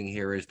interesting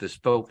here is this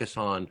focus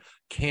on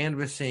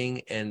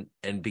canvassing and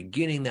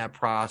beginning that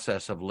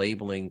process of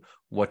labeling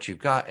what you've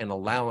got and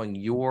allowing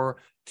your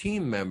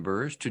team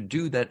members to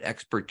do that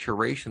expert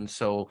curation,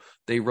 so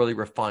they really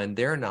refine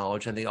their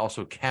knowledge and they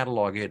also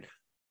catalog it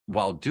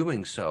while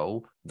doing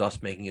so,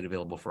 thus making it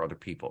available for other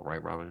people,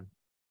 right, Robin?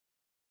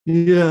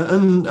 Yeah,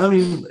 and I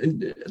mean,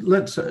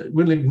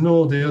 we'll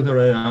ignore the other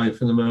AI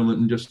for the moment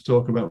and just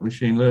talk about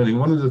machine learning.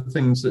 One of the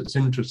things that's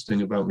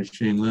interesting about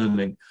machine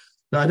learning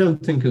that I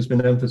don't think has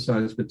been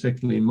emphasized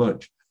particularly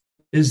much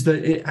is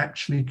that it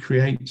actually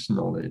creates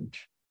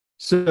knowledge.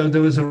 So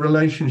there was a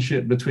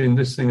relationship between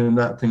this thing and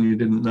that thing you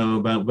didn't know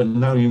about, but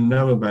now you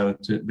know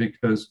about it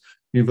because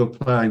you've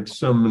applied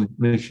some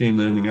machine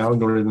learning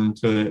algorithm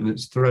to it and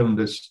it's thrown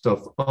this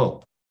stuff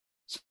up.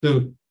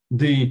 So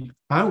the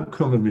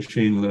outcome of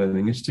machine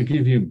learning is to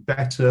give you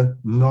better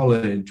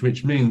knowledge,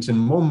 which means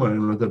in one way or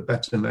another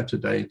better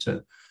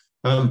metadata.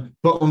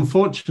 But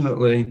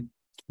unfortunately,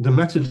 the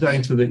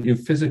metadata that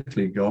you've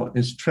physically got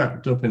is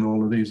trapped up in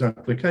all of these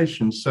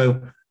applications.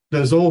 So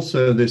there's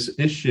also this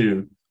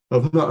issue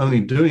of not only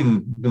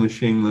doing the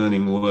machine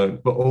learning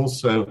work, but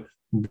also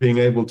being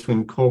able to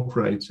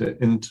incorporate it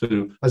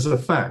as a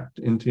fact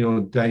into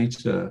your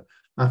data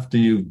after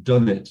you've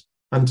done it,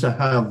 and to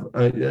have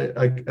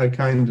a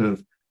kind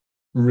of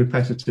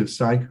repetitive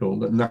cycle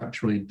that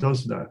naturally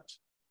does that.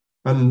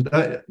 And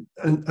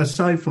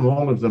aside from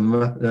all of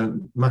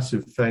the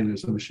massive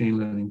failures of machine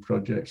learning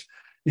projects,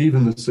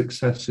 even the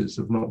successes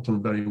have not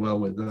done very well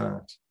with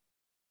that.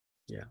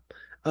 Yeah.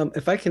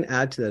 If I can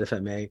add to that, if I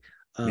may,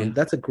 Yeah.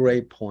 that's a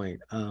great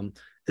point.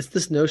 It's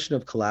this notion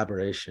of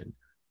collaboration.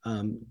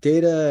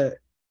 Data,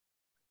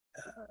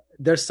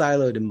 they're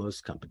siloed in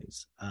most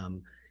companies.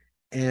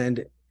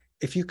 And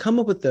if you come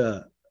up with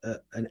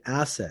an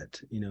asset,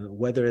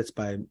 whether it's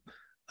by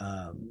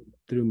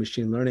through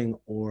machine learning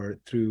or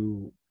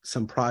through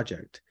some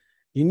project,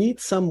 you need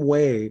some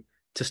way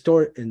to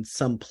store it in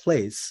some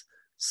place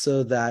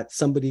so that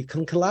somebody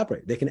can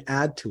collaborate. They can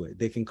add to it,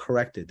 they can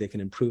correct it, they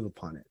can improve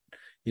upon it.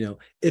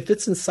 If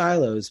it's in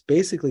silos,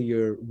 basically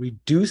you're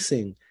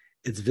reducing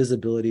its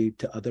visibility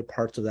to other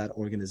parts of that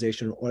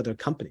organization or other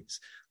companies.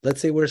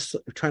 Let's say we're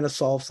trying to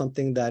solve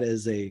something that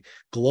is a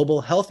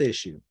global health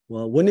issue.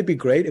 Well, wouldn't it be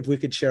great if we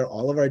could share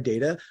all of our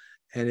data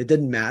and it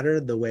didn't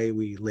matter the way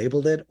we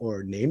labeled it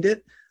or named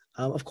it?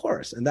 Of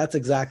course. And that's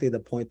exactly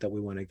the point that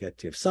we want to get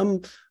to. If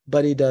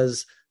somebody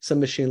does some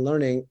machine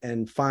learning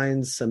and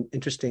finds some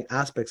interesting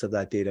aspects of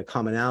that data,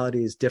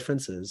 commonalities,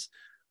 differences,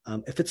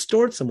 if it's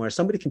stored somewhere,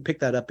 somebody can pick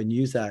that up and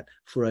use that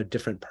for a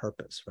different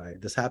purpose,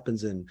 right? This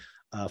happens in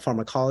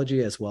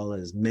pharmacology as well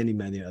as many,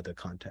 many other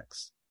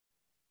contexts.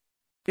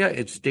 Yeah,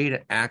 it's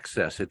data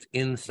access, it's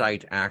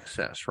insight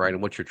access, right?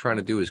 And what you're trying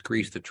to do is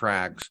grease the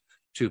tracks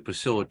to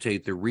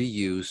facilitate the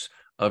reuse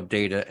of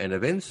data and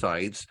of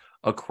insights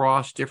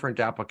across different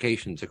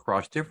applications,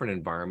 across different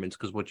environments,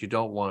 because what you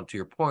don't want, to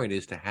your point,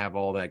 is to have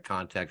all that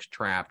context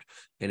trapped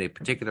in a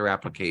particular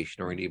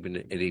application or even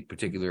in a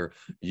particular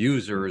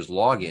user's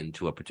login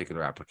to a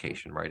particular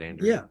application, right,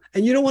 Andrew? Yeah,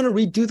 and you don't want to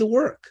redo the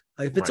work.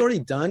 Like if it's Right. already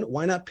done,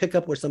 why not pick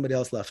up where somebody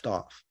else left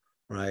off,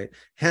 right?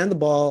 Hand the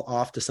ball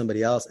off to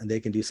somebody else and they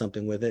can do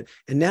something with it.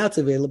 And now it's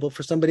available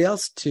for somebody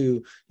else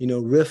to,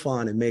 riff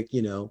on and make,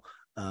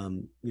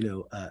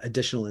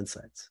 additional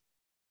insights.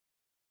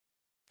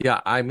 Yeah,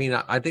 I mean,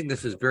 I think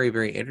this is very,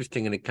 very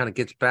interesting, and it kind of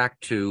gets back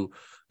to,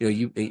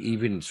 you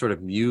even sort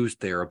of mused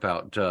there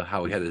about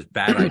how we had this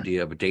bad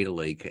idea of a data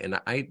lake. And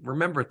I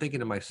remember thinking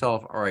to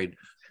myself, all right,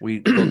 we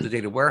built the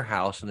data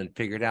warehouse and then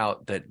figured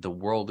out that the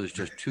world is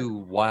just too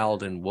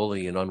wild and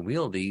woolly and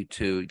unwieldy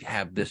to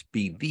have this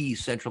be the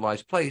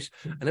centralized place.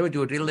 And then we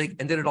do a data lake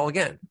and did it all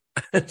again.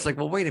 It's like,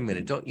 well, wait a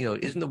minute,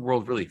 isn't the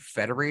world really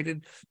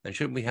federated? And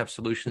shouldn't we have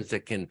solutions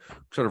that can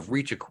sort of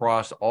reach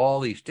across all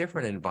these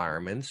different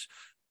environments?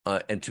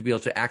 And to be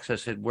able to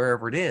access it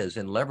wherever it is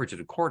and leverage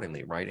it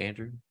accordingly, right,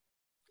 Andrew?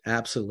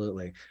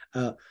 Absolutely.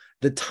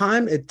 The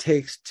time it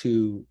takes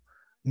to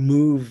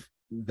move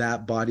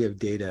that body of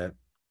data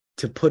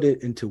to put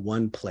it into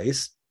one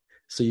place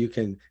so you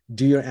can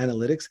do your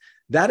analytics,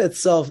 that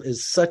itself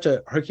is such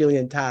a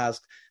Herculean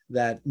task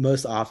that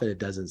most often it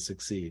doesn't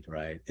succeed,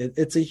 right?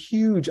 It's a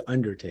huge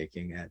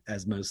undertaking,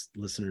 as most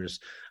listeners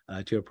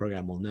to your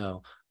program will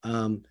know.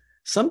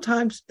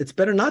 Sometimes it's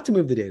better not to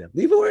move the data.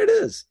 Leave it where it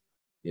is.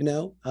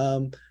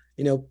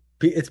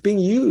 It's being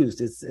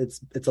used.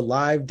 It's a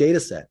live data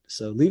set.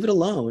 So leave it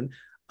alone.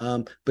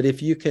 But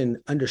if you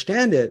can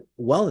understand it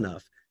well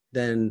enough,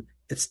 then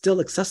it's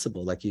still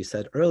accessible. Like you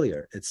said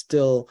earlier, it's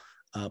still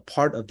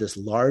part of this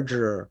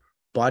larger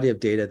body of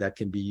data that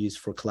can be used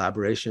for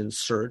collaboration,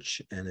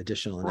 search, and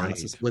additional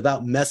analysis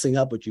without messing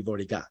up what you've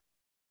already got.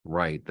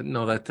 Right.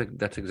 No,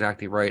 that's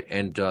exactly right.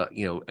 And,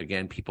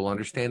 again, people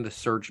understand the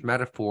search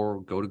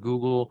metaphor. Go to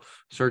Google,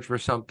 search for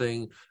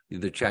something.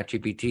 The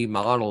ChatGPT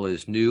model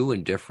is new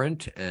and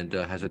different and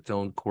has its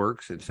own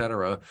quirks, et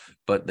cetera.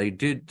 But they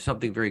did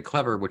something very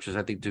clever, which is,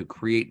 I think, to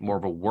create more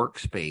of a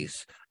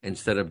workspace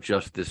instead of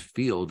just this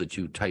field that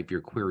you type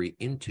your query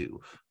into.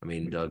 I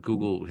mean,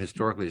 Google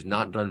historically has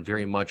not done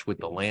very much with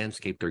the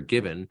landscape they're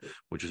given,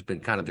 which has been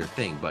kind of their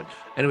thing. But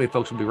anyway,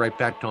 folks, we'll be right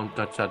back. Don't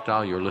touch that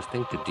dial. You're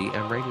listening to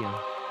DM Radio.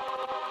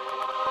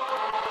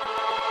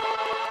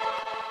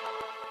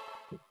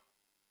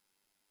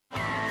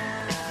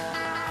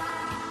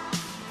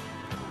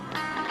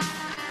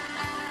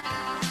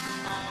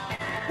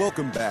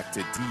 Welcome back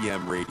to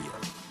DM Radio.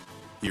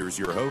 Here's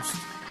your host,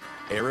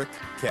 Eric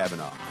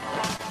Kavanaugh.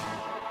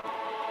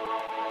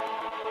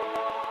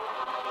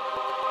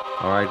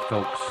 All right,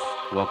 folks,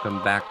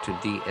 welcome back to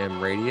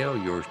DM Radio.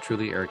 Yours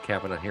truly, Eric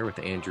Kavanaugh, here with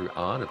Andrew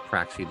Ahn of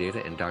Praxi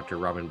Data and Dr.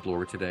 Robin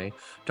Bloor today,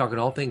 talking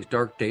all things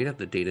dark data,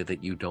 the data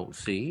that you don't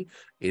see.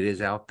 It is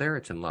out there.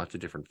 It's in lots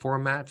of different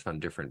formats, on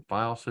different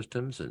file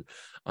systems, and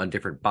on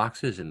different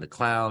boxes in the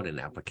cloud and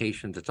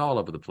applications. It's all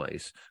over the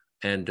place.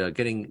 And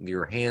getting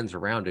your hands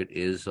around it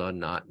is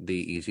not the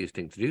easiest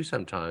thing to do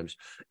sometimes.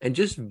 And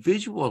just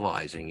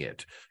visualizing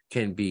it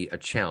can be a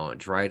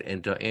challenge, right?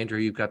 And Andrew,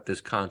 you've got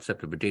this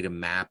concept of a data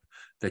map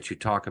that you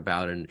talk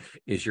about. And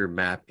is your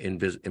map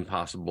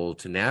impossible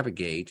to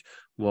navigate?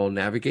 Well,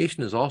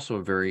 navigation is also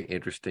a very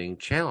interesting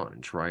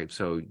challenge, right?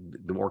 So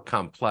the more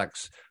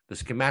complex the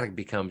schematic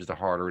becomes, the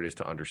harder it is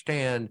to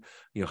understand.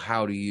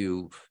 How do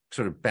you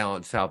sort of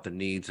balance out the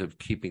needs of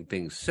keeping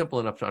things simple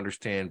enough to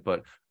understand,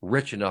 but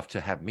rich enough to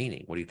have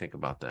meaning? What do you think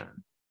about that?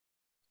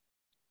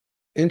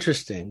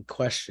 Interesting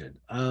question.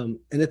 And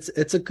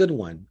it's a good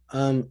one.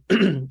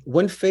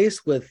 When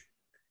faced with,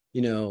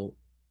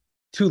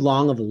 too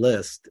long of a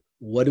list,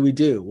 what do we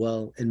do?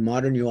 Well, in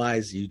modern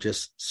UIs, you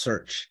just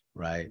search,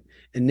 right?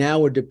 And now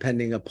we're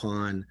depending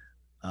upon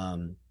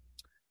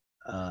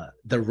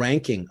the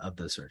ranking of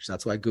the search.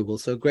 That's why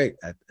Google's so great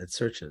at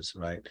searches,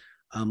 right?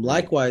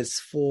 Likewise,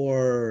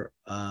 for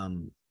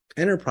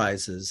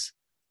enterprises,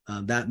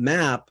 that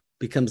map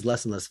becomes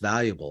less and less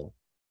valuable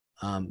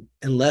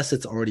unless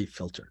it's already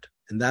filtered.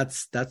 And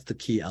that's the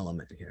key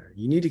element here.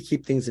 You need to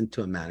keep things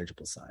into a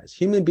manageable size.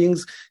 Human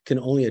beings can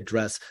only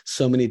address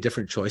so many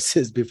different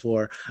choices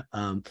before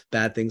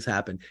bad things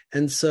happen.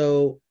 And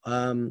so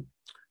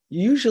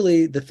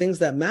usually the things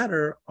that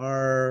matter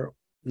are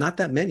not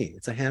that many.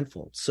 It's a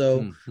handful.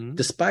 So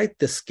despite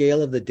the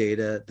scale of the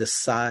data,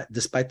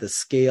 despite the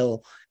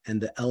scale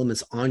and the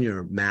elements on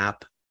your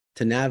map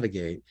to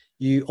navigate,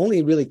 you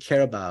only really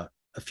care about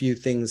a few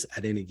things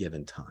at any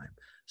given time.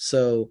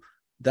 So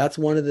that's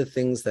one of the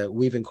things that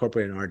we've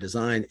incorporated in our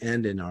design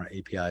and in our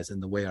APIs,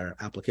 and the way our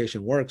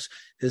application works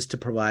is to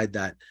provide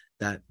that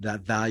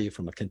value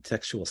from a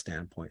contextual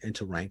standpoint and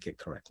to rank it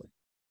correctly.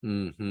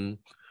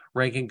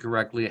 Ranking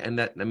correctly, and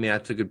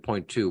that's a good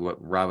point too.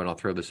 Robin, I'll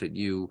throw this at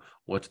you.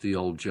 What's the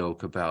old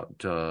joke about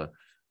the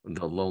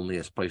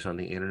loneliest place on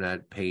the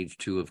internet? Page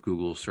 2 of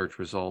Google search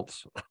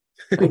results.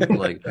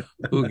 Like,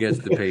 who gets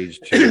the page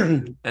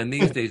 2? And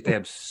these days they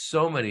have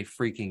so many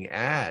freaking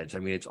ads. I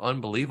mean, it's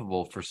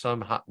unbelievable. For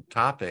some hot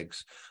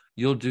topics,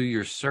 you'll do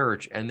your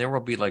search and there will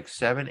be like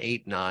 7,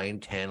 8, 9,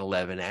 10,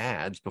 11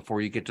 ads before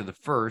you get to the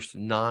first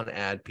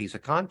non-ad piece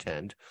of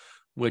content,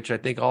 which I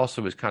think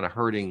also is kind of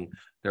hurting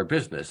their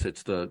business.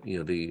 It's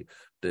the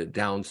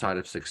downside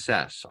of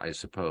success, I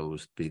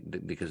suppose,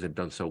 because they've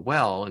done so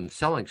well in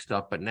selling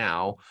stuff, but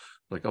now,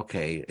 like,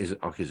 is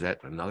that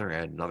another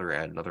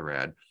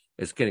ad?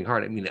 It's getting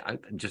hard. I mean,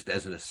 just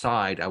as an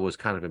aside, I was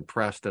kind of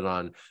impressed that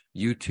on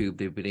YouTube,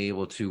 they've been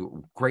able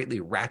to greatly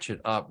ratchet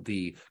up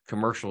the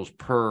commercials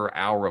per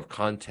hour of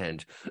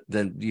content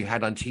than you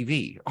had on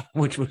TV,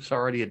 which was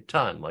already a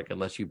ton, like,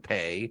 unless you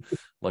pay,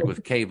 like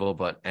with cable.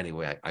 But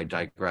anyway, I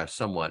digress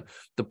somewhat.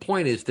 The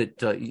point is that,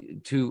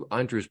 to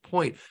Andrew's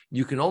point,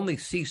 you can only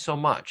see so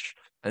much.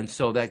 And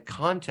so that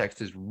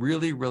context is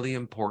really, really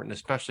important,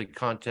 especially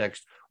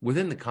context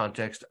within the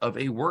context of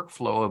a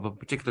workflow of a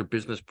particular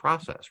business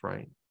process,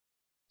 right?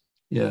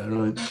 Yeah,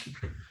 right.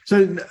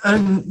 So,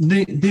 and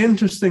the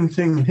interesting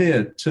thing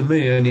here, to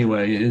me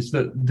anyway, is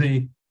that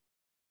the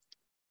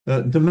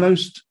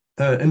most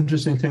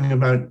interesting thing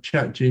about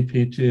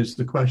ChatGPT is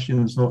the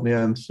questions, not the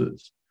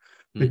answers,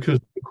 because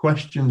the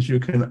questions you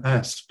can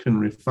ask can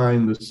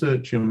refine the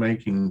search you're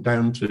making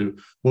down to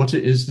what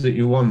it is that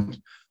you want.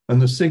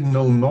 And the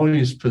signal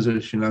noise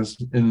position, as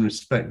in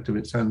respect of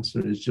its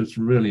answer, is just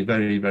really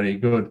very, very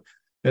good.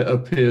 It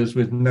appears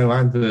with no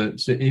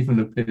adverts. It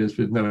even appears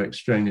with no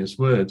extraneous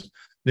words.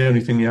 The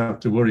only thing you have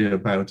to worry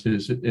about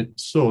is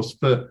its source.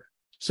 But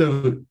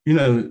so,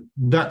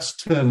 that's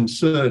turned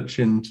search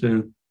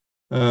into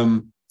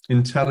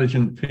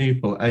intelligent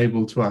people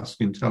able to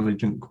ask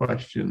intelligent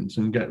questions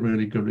and get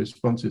really good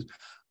responses.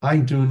 I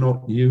do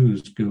not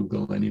use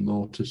Google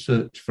anymore to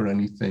search for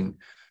anything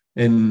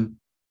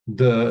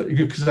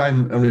because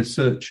I'm a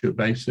researcher,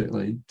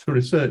 basically. To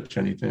research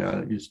anything, I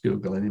don't use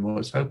Google anymore.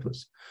 It's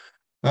hopeless.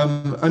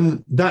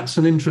 And that's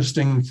an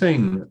interesting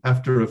thing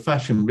after a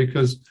fashion,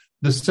 because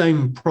the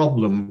same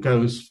problem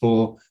goes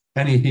for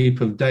any heap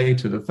of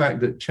data. The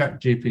fact that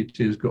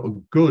ChatGPT has got a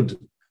good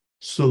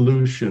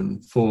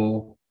solution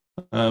for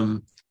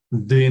the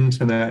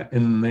internet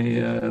in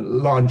the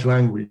large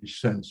language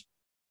sense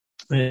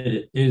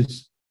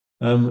is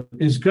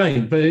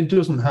great, but it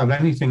doesn't have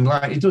anything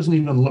like, it doesn't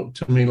even look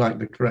to me like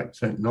the correct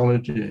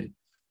technology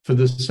for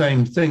the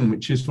same thing,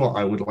 which is what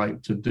I would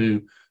like to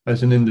do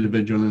as an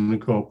individual in the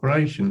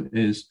corporation,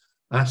 is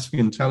ask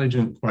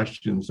intelligent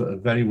questions that are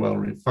very well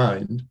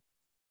refined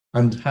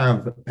and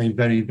have a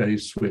very, very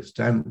swift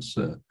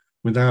answer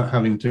without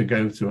having to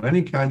go through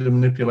any kind of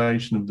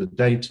manipulation of the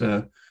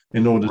data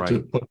in order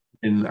to put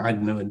in, I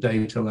don't know, a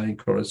data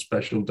lake or a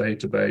special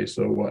database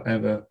or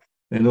whatever,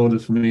 in order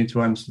for me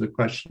to answer the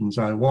questions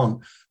I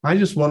want. I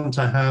just want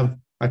to have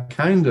a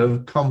kind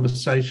of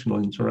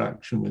conversational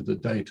interaction with the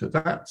data.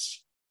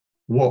 That's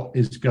what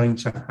is going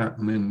to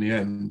happen in the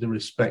end,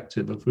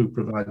 irrespective of who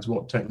provides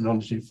what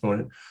technology for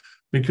it.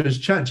 Because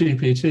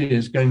ChatGPT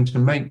is going to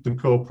make the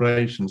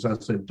corporations,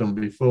 as they've done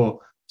before,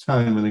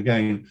 time and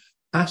again,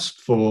 ask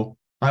for,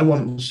 I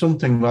want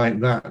something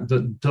like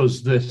that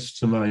does this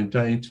to my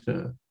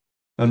data.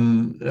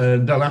 And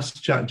they'll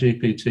ask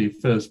ChatGPT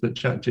first, but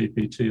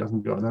ChatGPT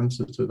hasn't got an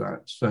answer to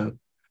that. So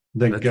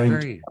they're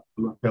to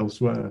look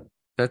elsewhere.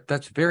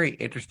 That's very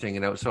interesting.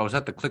 And I was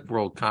at the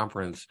ClickWorld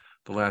conference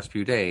the last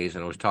few days,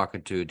 and I was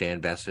talking to Dan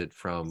Bessett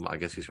from, I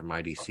guess he's from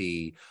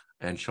IDC,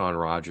 and Sean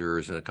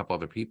Rogers and a couple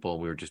other people.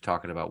 We were just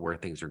talking about where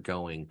things are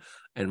going.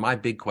 And my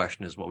big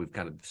question is what we've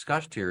kind of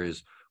discussed here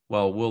is,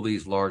 well, will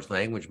these large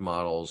language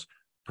models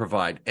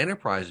provide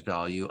enterprise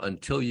value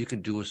until you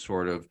can do a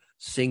sort of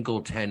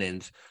single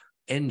tenant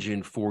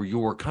engine for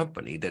your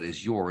company that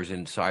is yours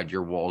inside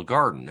your walled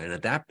garden. And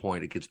at that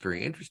point, it gets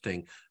very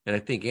interesting. And I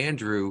think,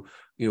 Andrew,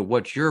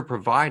 what you're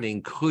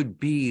providing could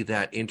be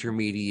that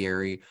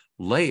intermediary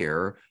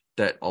layer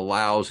that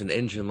allows an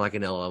engine like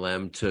an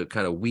LLM to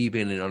kind of weave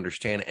in and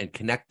understand and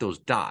connect those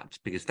dots,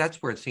 because that's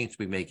where it seems to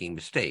be making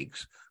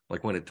mistakes.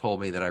 Like when it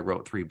told me that I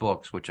wrote 3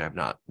 books, which I have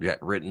not yet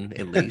written,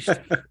 at least,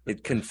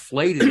 it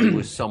conflated me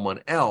with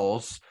someone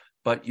else.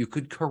 But you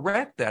could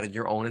correct that in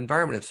your own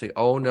environment and say,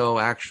 oh, no,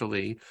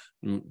 actually,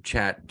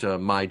 chat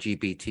my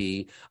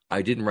GPT,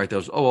 I didn't write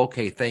those. Oh,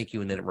 okay, thank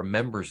you. And then it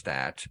remembers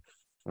that,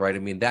 right? I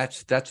mean,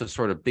 that's a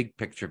sort of big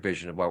picture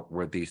vision about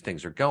where these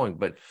things are going.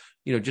 But,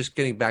 just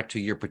getting back to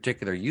your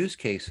particular use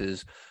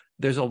cases,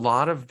 there's a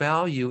lot of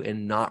value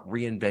in not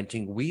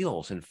reinventing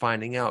wheels and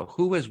finding out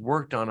who has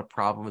worked on a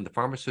problem in the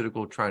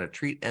pharmaceutical trying to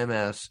treat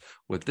MS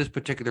with this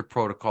particular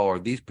protocol or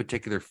these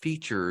particular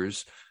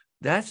features.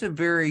 That's a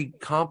very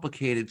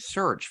complicated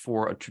search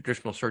for a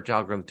traditional search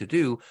algorithm to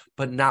do,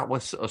 but not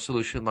with a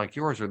solution like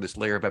yours or this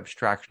layer of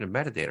abstraction of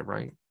metadata,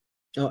 right?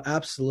 Oh,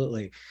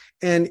 absolutely.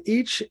 And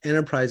each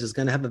enterprise is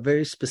going to have a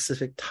very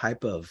specific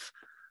type of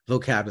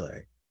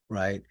vocabulary,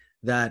 right,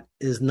 that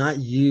is not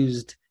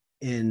used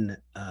in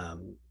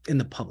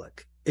the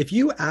public. If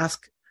you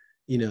ask,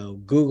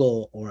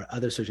 Google or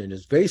other search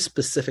engines very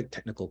specific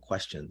technical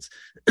questions,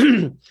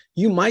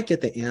 you might get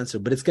the answer,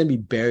 but it's going to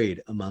be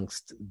buried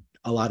amongst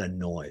a lot of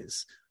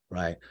noise,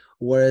 right?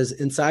 Whereas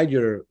inside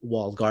your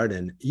walled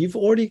garden, you've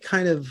already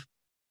kind of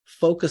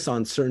focused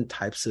on certain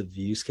types of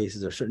use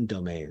cases or certain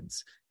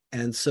domains.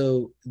 And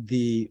so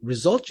the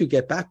results you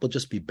get back will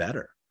just be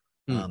better.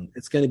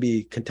 It's going to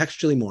be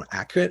contextually more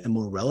accurate and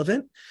more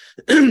relevant.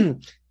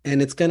 And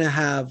it's going to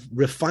have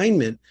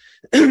refinement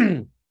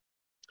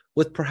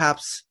with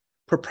perhaps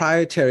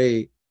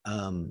proprietary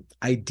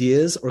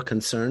ideas or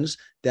concerns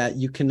that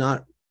you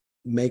cannot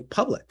make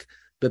public.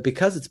 But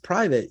because it's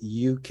private,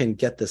 you can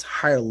get this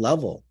higher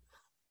level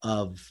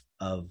of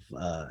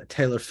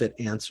tailor-fit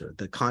answer.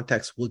 The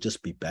context will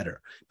just be better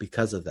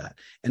because of that.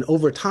 And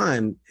over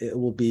time, it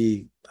will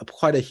be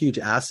quite a huge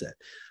asset.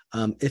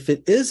 If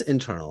it is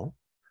internal,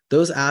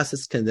 those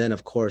assets can then,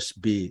 of course,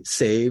 be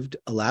saved,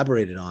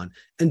 elaborated on,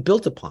 and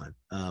built upon,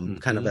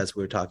 kind of as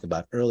we were talking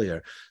about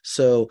earlier.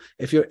 So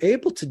if you're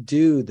able to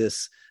do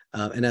this,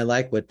 and I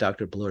like what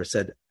Dr. Bloor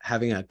said,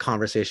 having a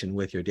conversation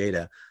with your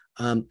data,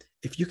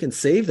 if you can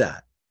save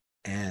that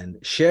and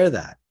share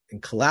that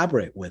and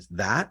collaborate with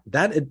that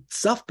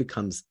itself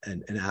becomes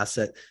an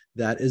asset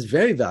that is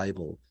very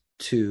valuable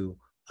to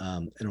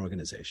an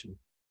organization.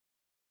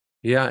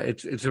 Yeah, I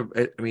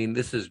mean,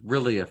 this is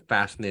really a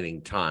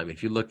fascinating time.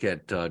 If you look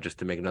at, just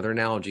to make another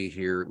analogy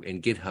here,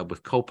 in GitHub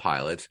with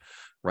Copilot,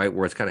 right,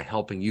 where it's kind of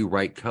helping you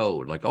write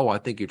code, like, oh, I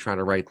think you're trying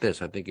to write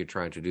this. I think you're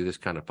trying to do this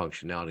kind of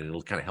functionality. And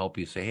it'll kind of help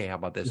you say, hey, how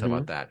about this? How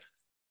about that?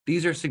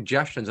 These are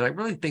suggestions. And I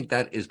really think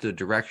that is the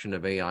direction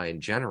of AI in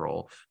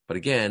general. But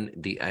again,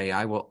 the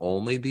AI will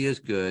only be as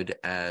good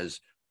as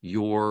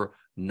your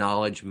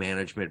knowledge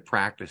management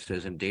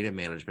practices and data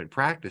management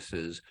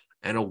practices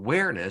and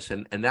awareness,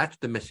 and that's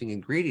the missing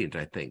ingredient,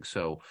 I think.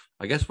 So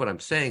I guess what I'm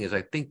saying is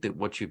I think that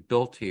what you've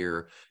built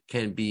here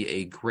can be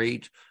a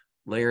great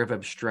layer of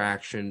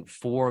abstraction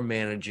for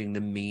managing the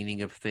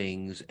meaning of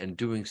things and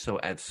doing so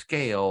at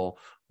scale,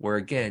 where,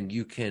 again,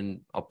 you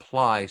can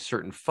apply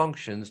certain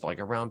functions like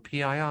around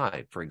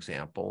PII, for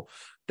example,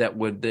 that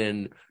would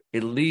then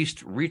at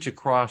least reach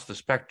across the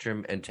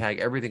spectrum and tag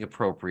everything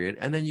appropriate.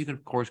 And then you can,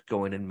 of course,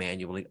 go in and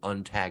manually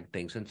untag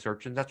things in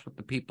search. And that's what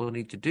the people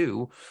need to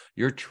do.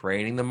 You're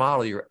training the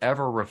model. You're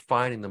ever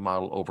refining the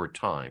model over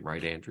time.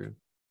 Right, Andrew?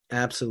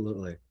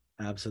 Absolutely.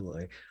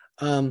 Absolutely.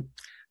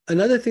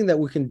 Another thing that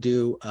we can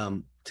do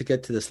to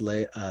get to this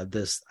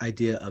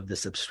idea of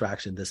this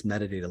abstraction, this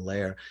metadata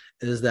layer,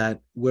 is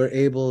that we're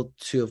able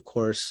to, of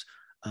course,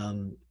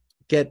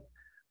 get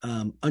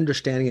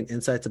understanding and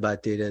insights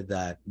about data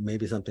that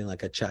maybe something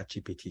like a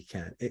ChatGPT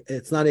can't.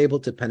 It's not able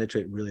to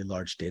penetrate really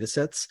large data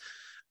sets.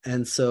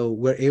 And so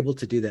we're able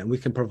to do that. And we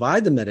can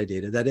provide the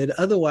metadata that it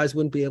otherwise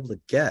wouldn't be able to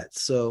get.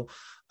 So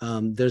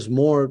there's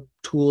more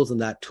tools in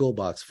that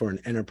toolbox for an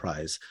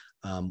enterprise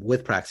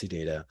with Praxi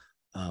data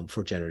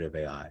for generative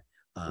AI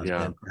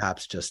than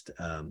perhaps just,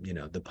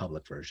 the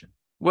public version.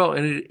 Well,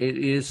 and it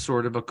is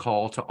sort of a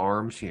call to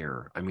arms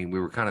here. I mean, we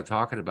were kind of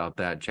talking about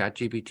that.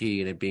 ChatGPT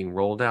and it being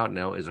rolled out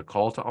now is a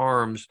call to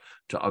arms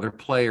to other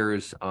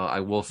players. I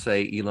will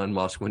say Elon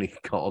Musk, when he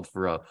called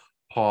for a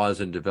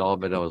pause in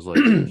development, I was like,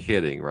 you're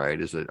kidding, right?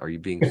 Are you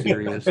being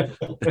serious?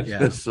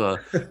 Is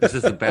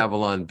this a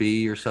Babylon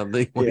Bee or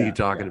something? What are you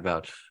talking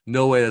about?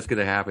 No way that's going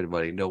to happen,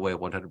 buddy. No way,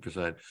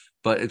 100%.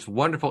 But it's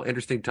wonderful,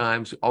 interesting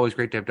times. Always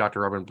great to have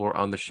Dr. Robin Bloor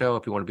on the show.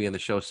 If you want to be on the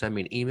show, send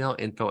me an email,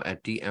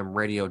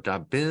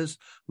 info@dmradio.biz.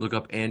 Look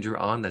up Andrew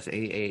On, that's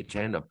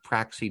AAHN of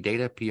Praxi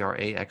Data,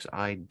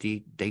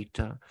 PRAXID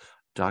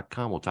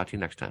data.com. We'll talk to you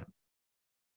next time.